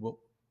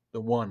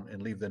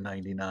and leave the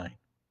 99.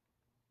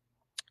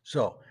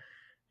 So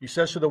he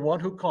says to the one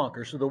who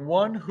conquers, so the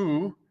one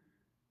who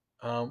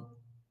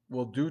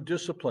will do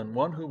discipline,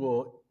 one who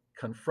will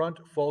confront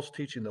false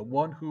teaching, the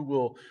one who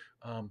will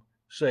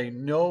say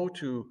no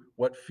to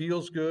what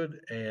feels good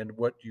and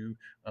what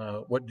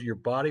your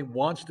body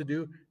wants to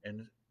do,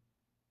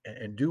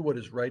 and do what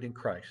is right in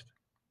Christ.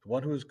 The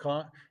one who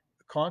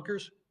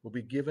conquers will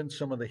be given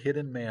some of the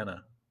hidden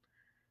manna.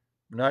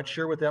 I'm not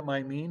sure what that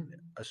might mean.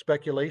 A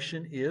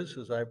speculation is,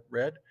 as I've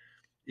read,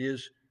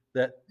 is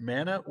that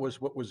manna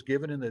was what was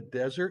given in the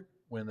desert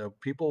when the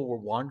people were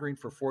wandering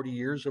for 40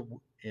 years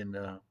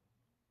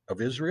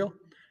of Israel,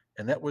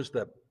 and that was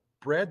the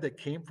bread that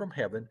came from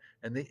heaven,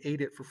 and they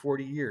ate it for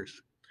 40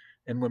 years.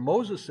 And what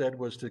Moses said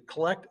was to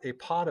collect a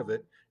pot of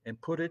it and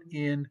put it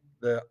in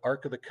the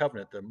Ark of the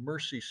Covenant, the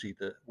mercy seat,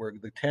 where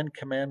the 10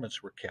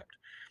 Commandments were kept.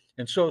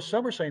 And so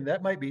some are saying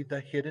that might be the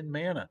hidden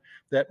manna.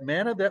 That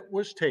manna that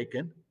was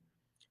taken,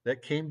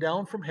 that came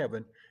down from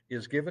heaven,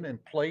 is given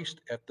and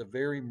placed at the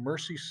very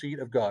mercy seat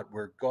of God,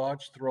 where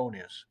God's throne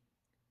is.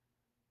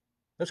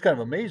 That's kind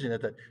of amazing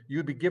that you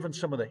would be given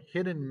some of the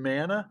hidden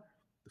manna,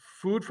 the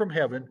food from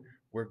heaven,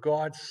 where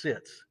God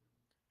sits.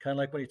 Kind of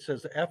like when he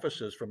says to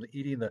Ephesus, from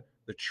eating the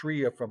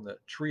tree from the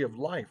tree of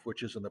life,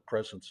 which is in the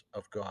presence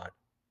of God.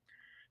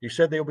 He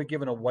said they will be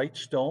given a white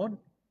stone,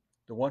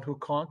 the one who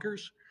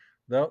conquers.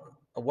 A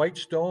white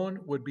stone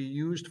would be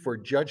used for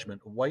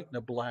judgment, a white and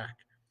a black.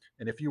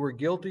 And if you were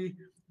guilty,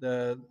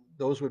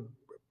 those would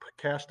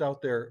cast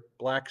out their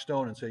black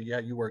stone and say, yeah,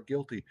 you are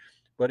guilty.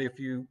 But if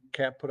you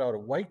can't put out a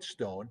white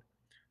stone,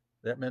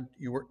 that meant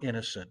you were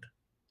innocent.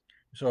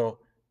 So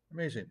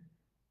amazing.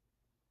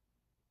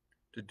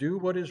 To do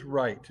what is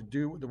right, to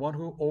do the one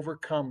who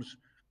overcomes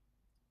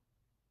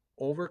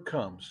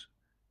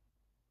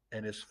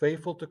and is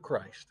faithful to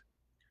Christ,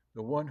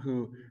 the one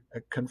who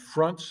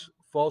confronts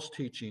false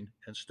teaching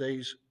and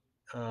stays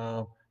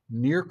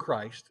near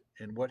Christ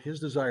and what his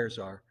desires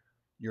are.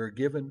 You're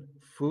given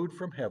food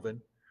from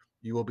heaven.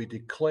 You will be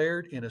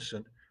declared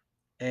innocent,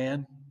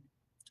 and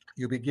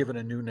you'll be given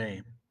a new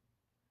name.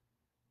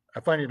 I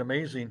find it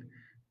amazing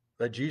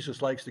that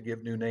Jesus likes to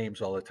give new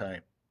names all the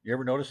time. You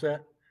ever notice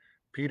that?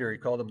 Peter, he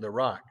called him the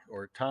rock,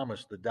 or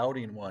Thomas, the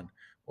doubting one,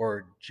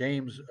 or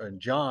James and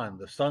John,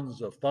 the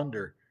sons of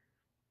thunder.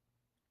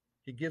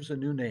 He gives a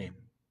new name.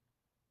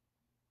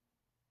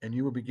 And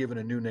you will be given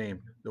a new name,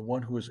 the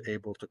one who is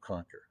able to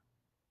conquer.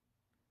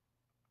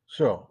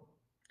 So,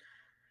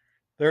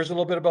 there's a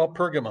little bit about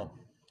Pergamum.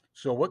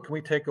 So, what can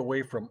we take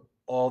away from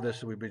all this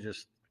that we've been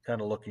just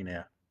kind of looking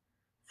at?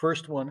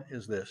 First one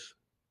is this.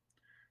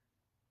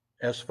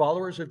 As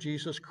followers of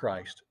Jesus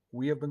Christ,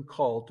 we have been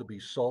called to be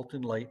salt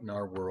and light in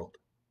our world.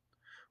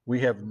 We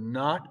have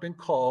not been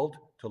called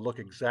to look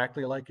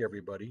exactly like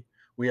everybody.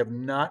 We have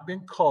not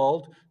been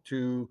called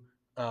to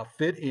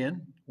fit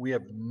in. We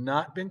have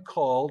not been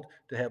called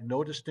to have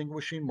no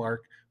distinguishing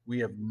mark. We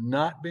have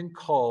not been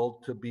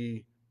called to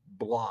be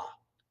blah.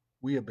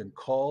 We have been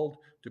called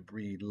to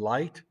breathe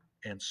light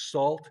and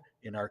salt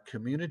in our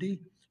community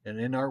and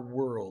in our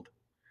world.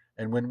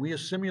 And when we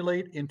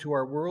assimilate into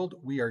our world,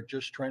 we are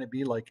just trying to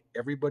be like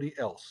everybody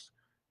else.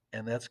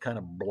 And that's kind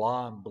of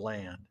blah and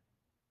bland.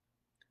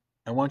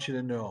 I want you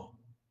to know,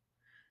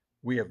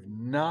 we have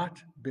not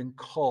been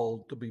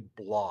called to be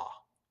blah.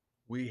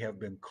 We have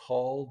been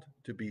called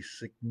to be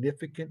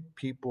significant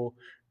people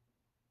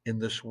in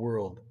this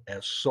world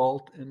as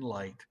salt and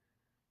light,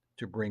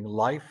 to bring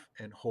life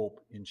and hope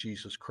in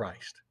Jesus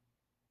Christ.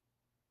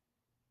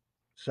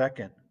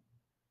 Second,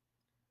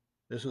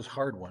 this is a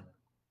hard one.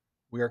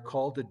 We are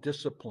called to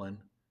discipline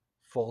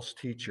false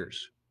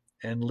teachers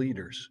and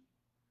leaders.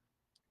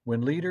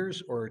 When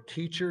leaders or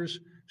teachers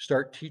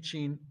start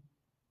teaching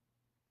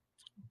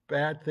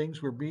bad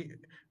things,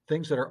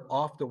 things that are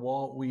off the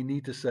wall, we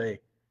need to say,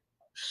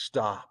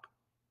 stop.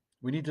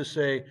 We need to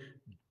say,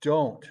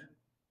 don't.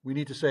 We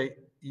need to say,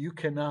 you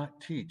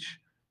cannot teach.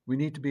 We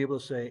need to be able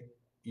to say,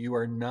 you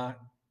are not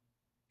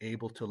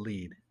able to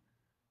lead.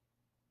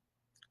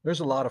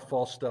 There's a lot of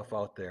false stuff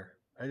out there.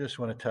 I just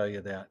want to tell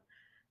you that.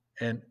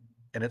 And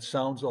it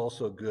sounds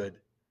also good.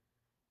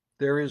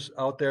 There is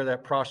out there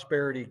that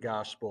prosperity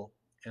gospel.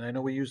 And I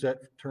know we use that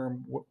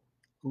term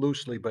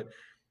loosely, but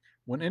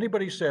when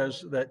anybody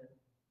says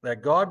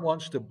that God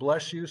wants to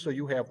bless you so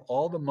you have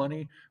all the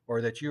money, or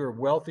that you are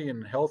wealthy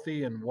and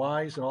healthy and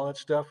wise and all that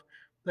stuff,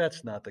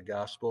 that's not the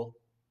gospel.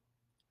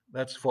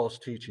 That's false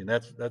teaching.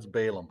 That's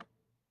Balaam.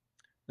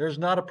 There's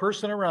not a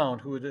person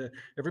around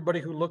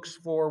everybody who looks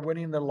for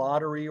winning the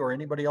lottery or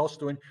anybody else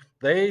doing,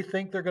 they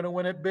think they're going to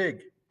win it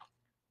big.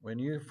 When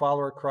you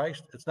follow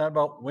Christ, it's not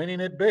about winning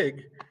it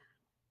big.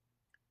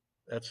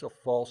 That's a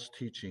false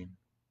teaching.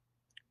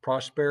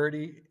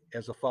 Prosperity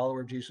as a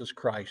follower of Jesus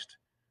Christ,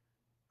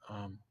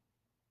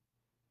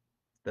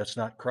 that's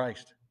not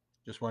Christ.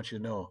 Just want you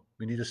to know.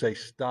 We need to say,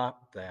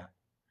 stop that.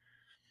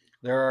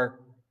 There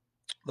are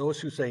those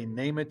who say,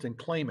 name it and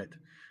claim it.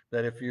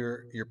 That if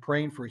you're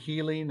praying for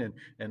healing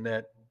and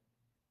that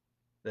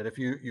if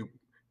you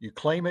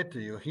claim it,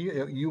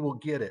 you will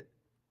get it.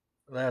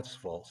 That's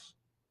false.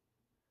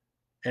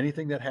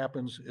 Anything that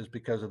happens is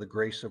because of the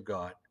grace of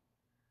God.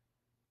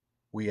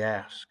 We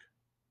ask.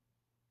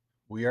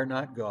 We are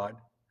not God.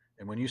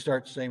 And when you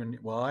start saying,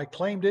 well, I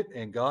claimed it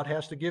and God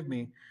has to give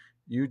me,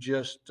 you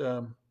just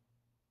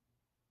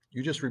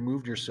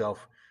removed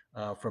yourself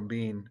from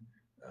being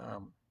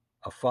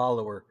a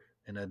follower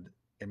and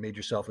made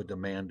yourself a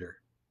demander.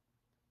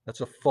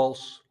 That's a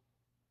false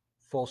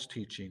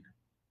teaching.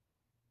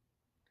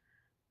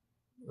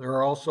 There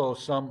are also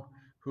some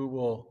who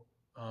will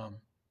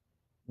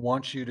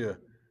want you to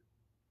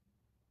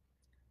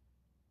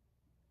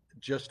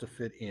just to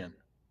fit in,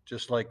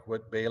 just like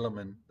what Balaam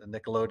and the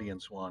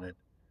Nickelodeons wanted.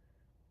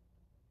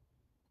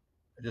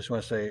 I just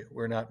want to say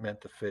we're not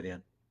meant to fit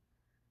in.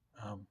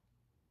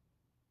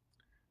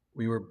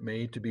 We were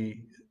made to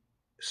be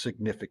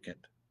significant.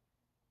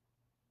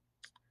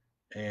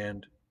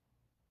 And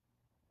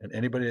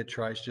anybody that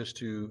tries just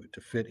to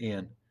fit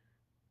in,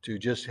 to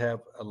just have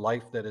a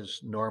life that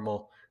is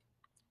normal,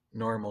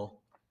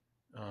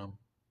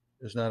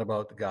 is not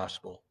about the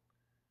gospel.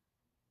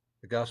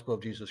 The gospel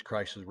of Jesus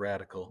Christ is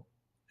radical,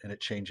 and it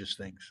changes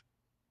things.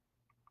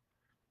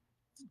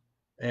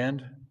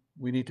 And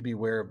we need to be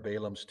aware of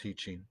Balaam's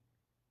teaching,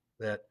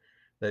 that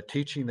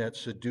teaching that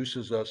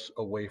seduces us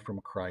away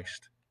from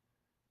Christ.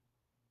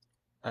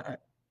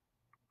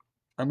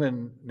 I'm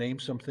going to name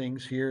some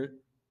things here,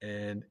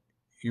 and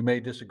you may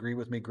disagree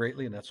with me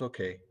greatly, and that's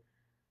okay.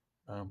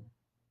 But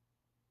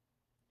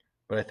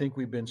I think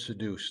we've been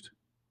seduced.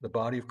 The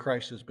body of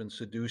Christ has been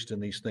seduced in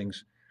these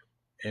things,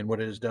 and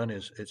what it has done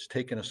is it's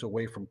taken us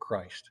away from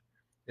Christ.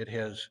 It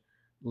has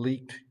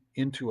leaked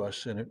into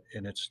us, and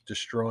it's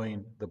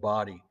destroying the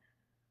body.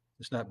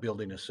 It's not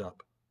building us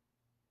up.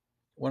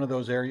 One of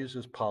those areas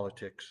is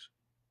politics.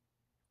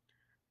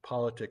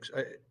 Politics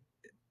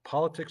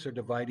are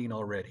dividing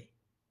already.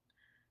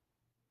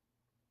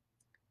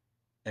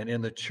 And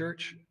in the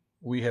church,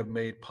 we have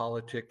made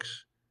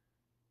politics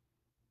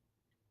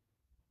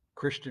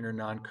Christian or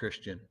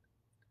non-Christian.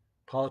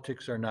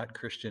 Politics are not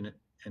Christian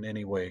in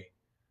any way.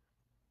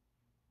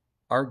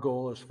 Our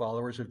goal as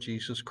followers of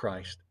Jesus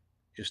Christ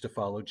is to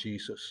follow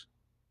Jesus.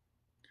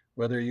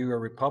 Whether you are a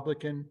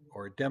Republican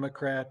or a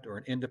Democrat or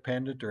an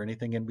independent or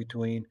anything in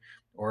between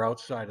or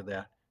outside of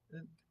that,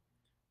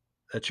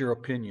 that's your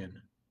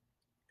opinion.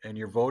 And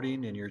you're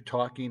voting and you're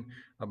talking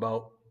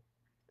about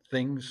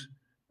things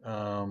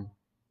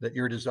that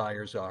your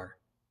desires are.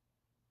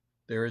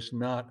 There is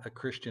not a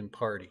Christian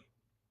party.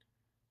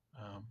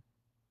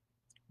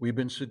 We've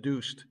been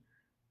seduced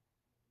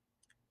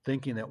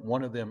thinking that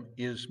one of them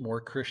is more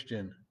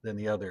Christian than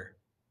the other.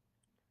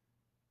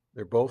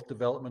 They're both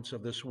developments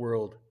of this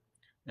world,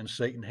 and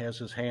Satan has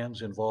his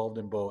hands involved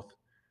in both.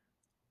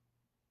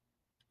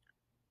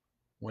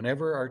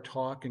 Whenever our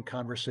talk and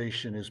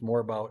conversation is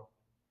more about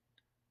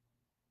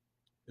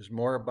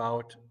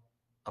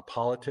a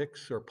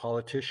politics or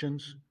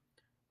politicians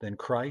than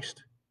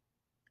Christ,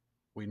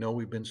 we know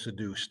we've been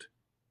seduced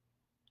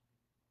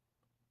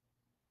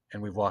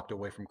and we've walked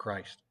away from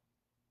Christ.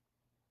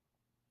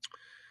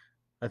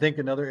 I think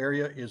another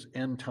area is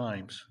end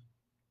times.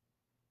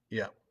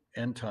 Yeah,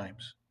 end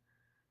times.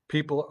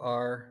 People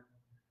are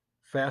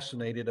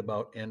fascinated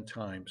about end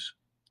times.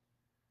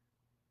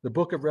 The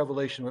book of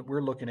Revelation, what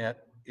we're looking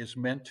at, is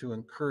meant to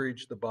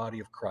encourage the body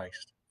of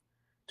Christ,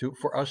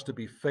 for us to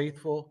be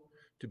faithful,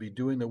 to be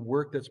doing the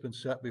work that's been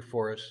set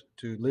before us,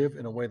 to live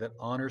in a way that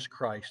honors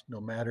Christ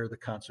no matter the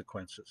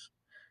consequences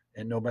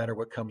and no matter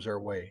what comes our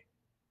way.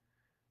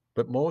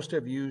 But most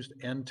have used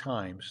end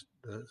times,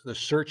 the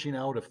searching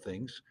out of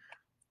things,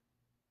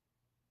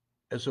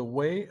 as a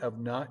way of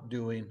not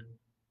doing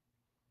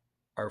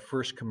our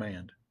first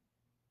command.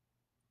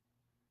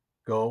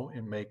 Go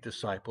and make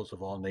disciples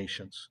of all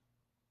nations.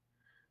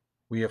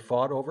 We have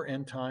fought over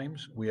end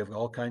times. We have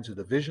all kinds of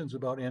divisions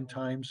about end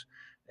times,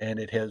 and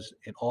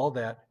all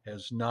that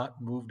has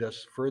not moved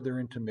us further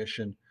into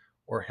mission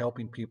or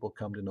helping people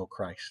come to know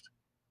Christ.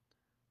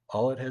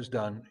 All it has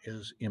done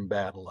is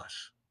embattle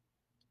us.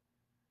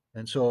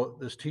 And so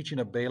this teaching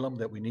of Balaam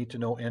that we need to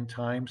know end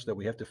times, that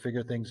we have to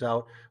figure things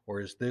out, or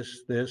is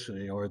this,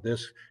 or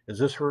this, is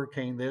this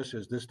hurricane this,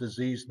 is this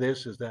disease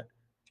this, is that?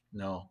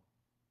 No,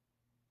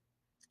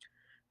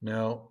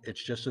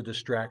 it's just a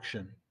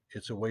distraction.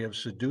 It's a way of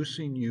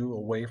seducing you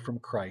away from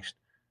Christ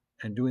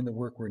and doing the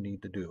work we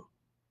need to do.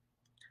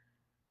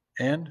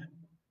 And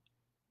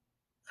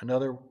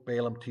another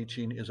Balaam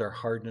teaching is our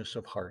hardness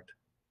of heart.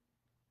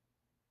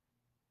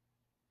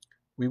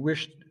 We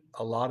wish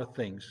a lot of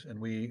things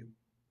and we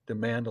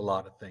demand a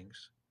lot of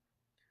things.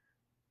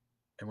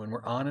 And when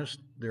we're honest,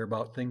 they're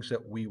about things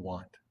that we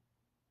want.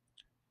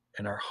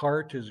 And our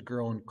heart has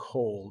grown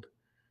cold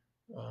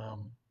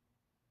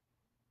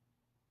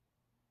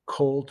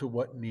to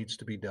what needs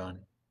to be done.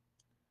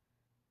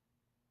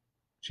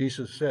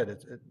 Jesus said,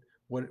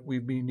 what we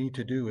need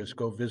to do is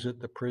go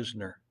visit the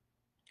prisoner,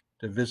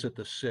 to visit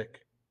the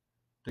sick,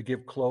 to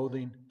give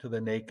clothing to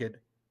the naked,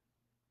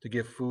 to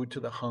give food to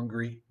the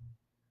hungry,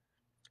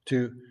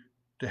 to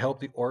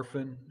help the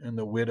orphan and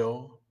the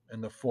widow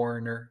and the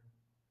foreigner,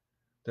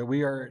 that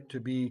we are to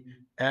be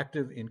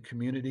active in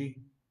community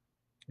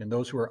and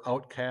those who are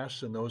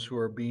outcasts and those who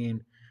are being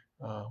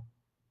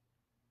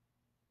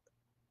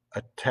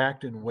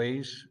attacked in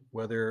ways,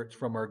 whether it's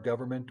from our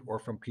government or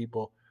from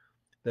people,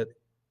 that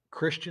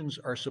Christians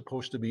are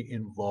supposed to be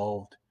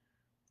involved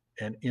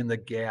and in the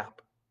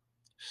gap,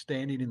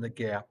 standing in the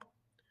gap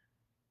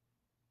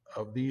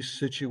of these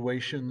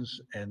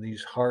situations and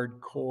these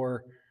hardcore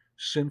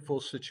sinful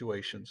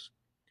situations.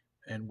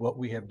 And what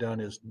we have done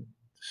is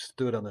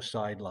stood on the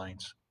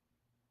sidelines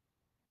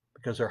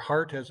because our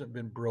heart hasn't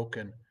been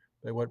broken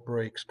by what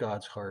breaks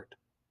God's heart.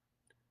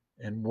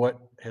 And what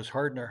has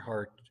hardened our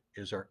heart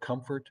is our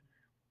comfort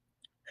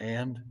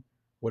and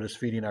what is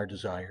feeding our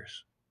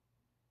desires.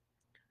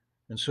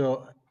 And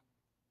so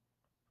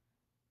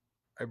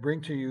I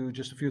bring to you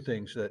just a few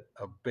things that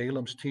of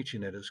Balaam's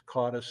teaching that has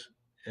caught us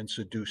and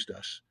seduced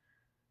us.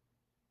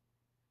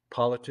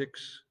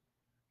 Politics,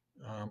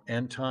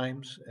 end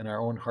times, and our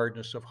own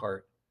hardness of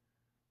heart.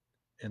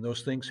 And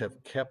those things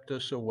have kept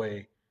us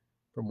away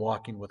from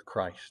walking with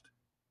Christ.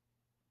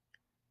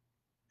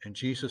 And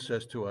Jesus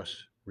says to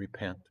us,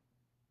 repent.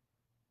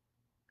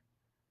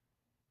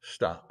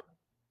 Stop.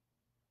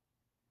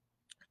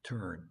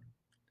 Turn.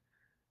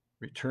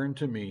 Return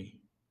to me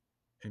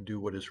and do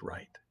what is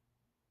right.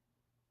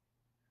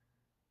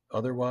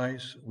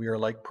 Otherwise, we are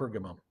like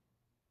Pergamum.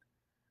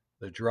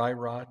 The dry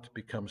rot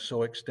becomes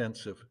so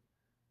extensive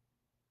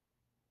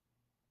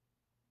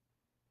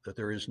that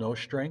there is no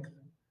strength,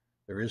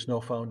 there is no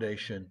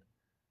foundation,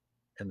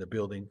 and the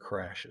building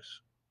crashes.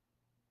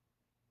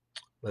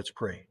 Let's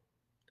pray.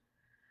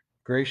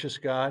 Gracious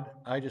God,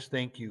 I just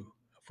thank you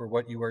for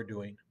what you are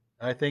doing.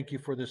 I thank you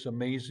for this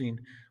amazing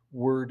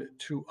word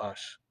to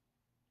us.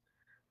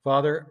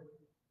 Father,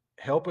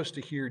 help us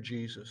to hear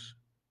Jesus.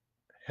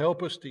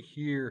 Help us to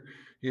hear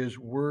his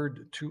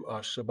word to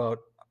us about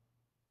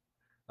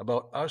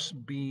us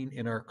being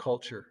in our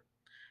culture.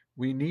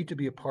 We need to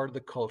be a part of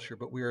the culture,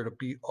 but we are to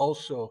be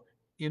also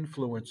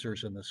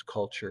influencers in this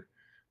culture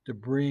to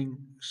bring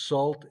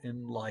salt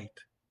and light.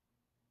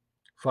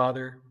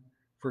 Father,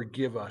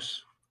 forgive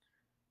us.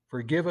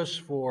 Forgive us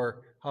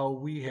for how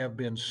we have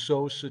been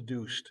so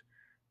seduced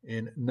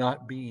in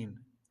not being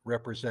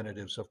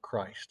representatives of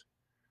Christ.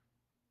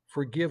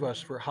 Forgive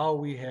us for how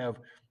we have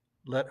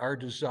let our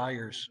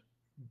desires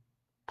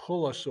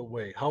pull us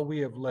away, how we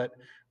have let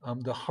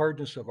the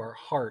hardness of our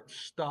heart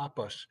stop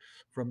us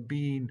from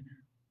being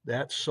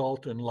that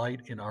salt and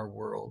light in our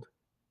world.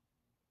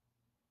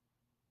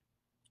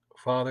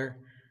 Father,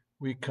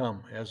 we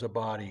come as a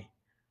body.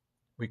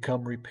 We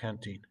come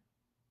repenting.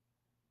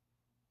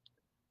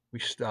 We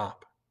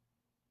stop.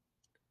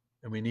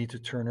 And we need to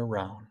turn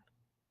around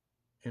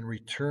and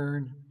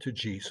return to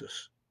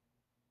Jesus.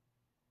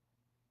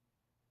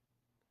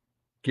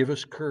 Give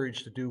us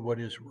courage to do what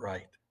is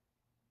right.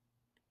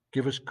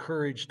 Give us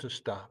courage to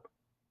stop.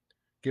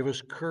 Give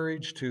us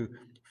courage to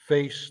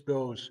face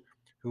those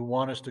who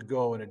want us to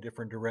go in a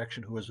different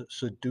direction, who is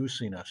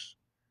seducing us.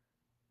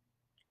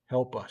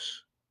 Help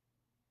us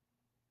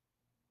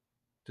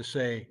to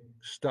say,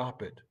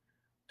 stop it,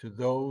 to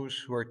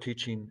those who are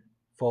teaching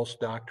false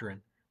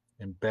doctrine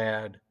and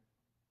bad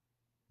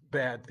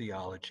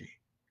theology.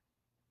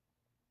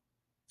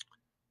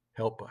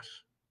 Help us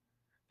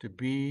to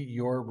be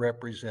your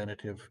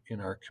representative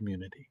in our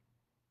community.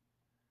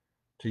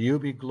 To you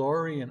be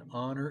glory and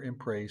honor and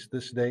praise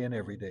this day and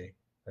every day.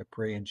 I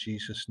pray in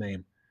Jesus'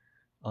 name.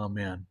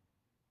 Amen.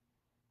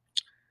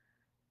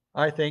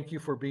 I thank you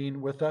for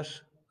being with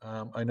us.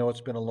 I know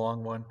it's been a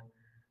long one.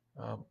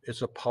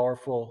 It's a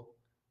powerful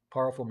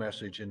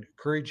message, and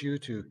encourage you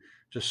to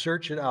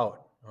search it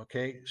out.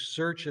 Okay,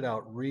 search it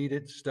out, read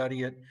it,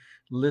 study it,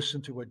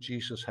 listen to what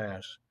Jesus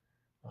has.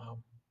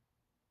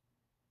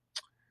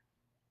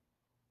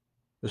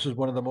 This is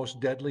one of the most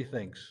deadly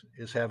things,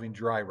 is having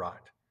dry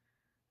rot,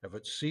 of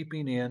it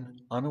seeping in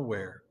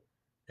unaware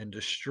and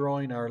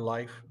destroying our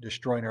life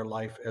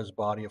as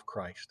body of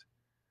Christ.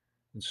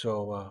 And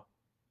so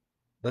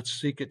let's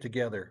seek it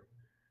together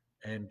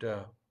and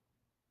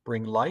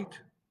bring light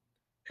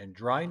and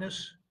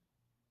dryness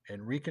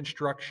and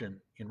reconstruction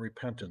in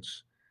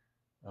repentance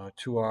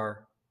to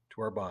our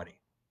body.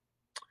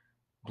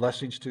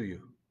 Blessings to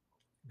you.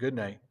 Good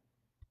night.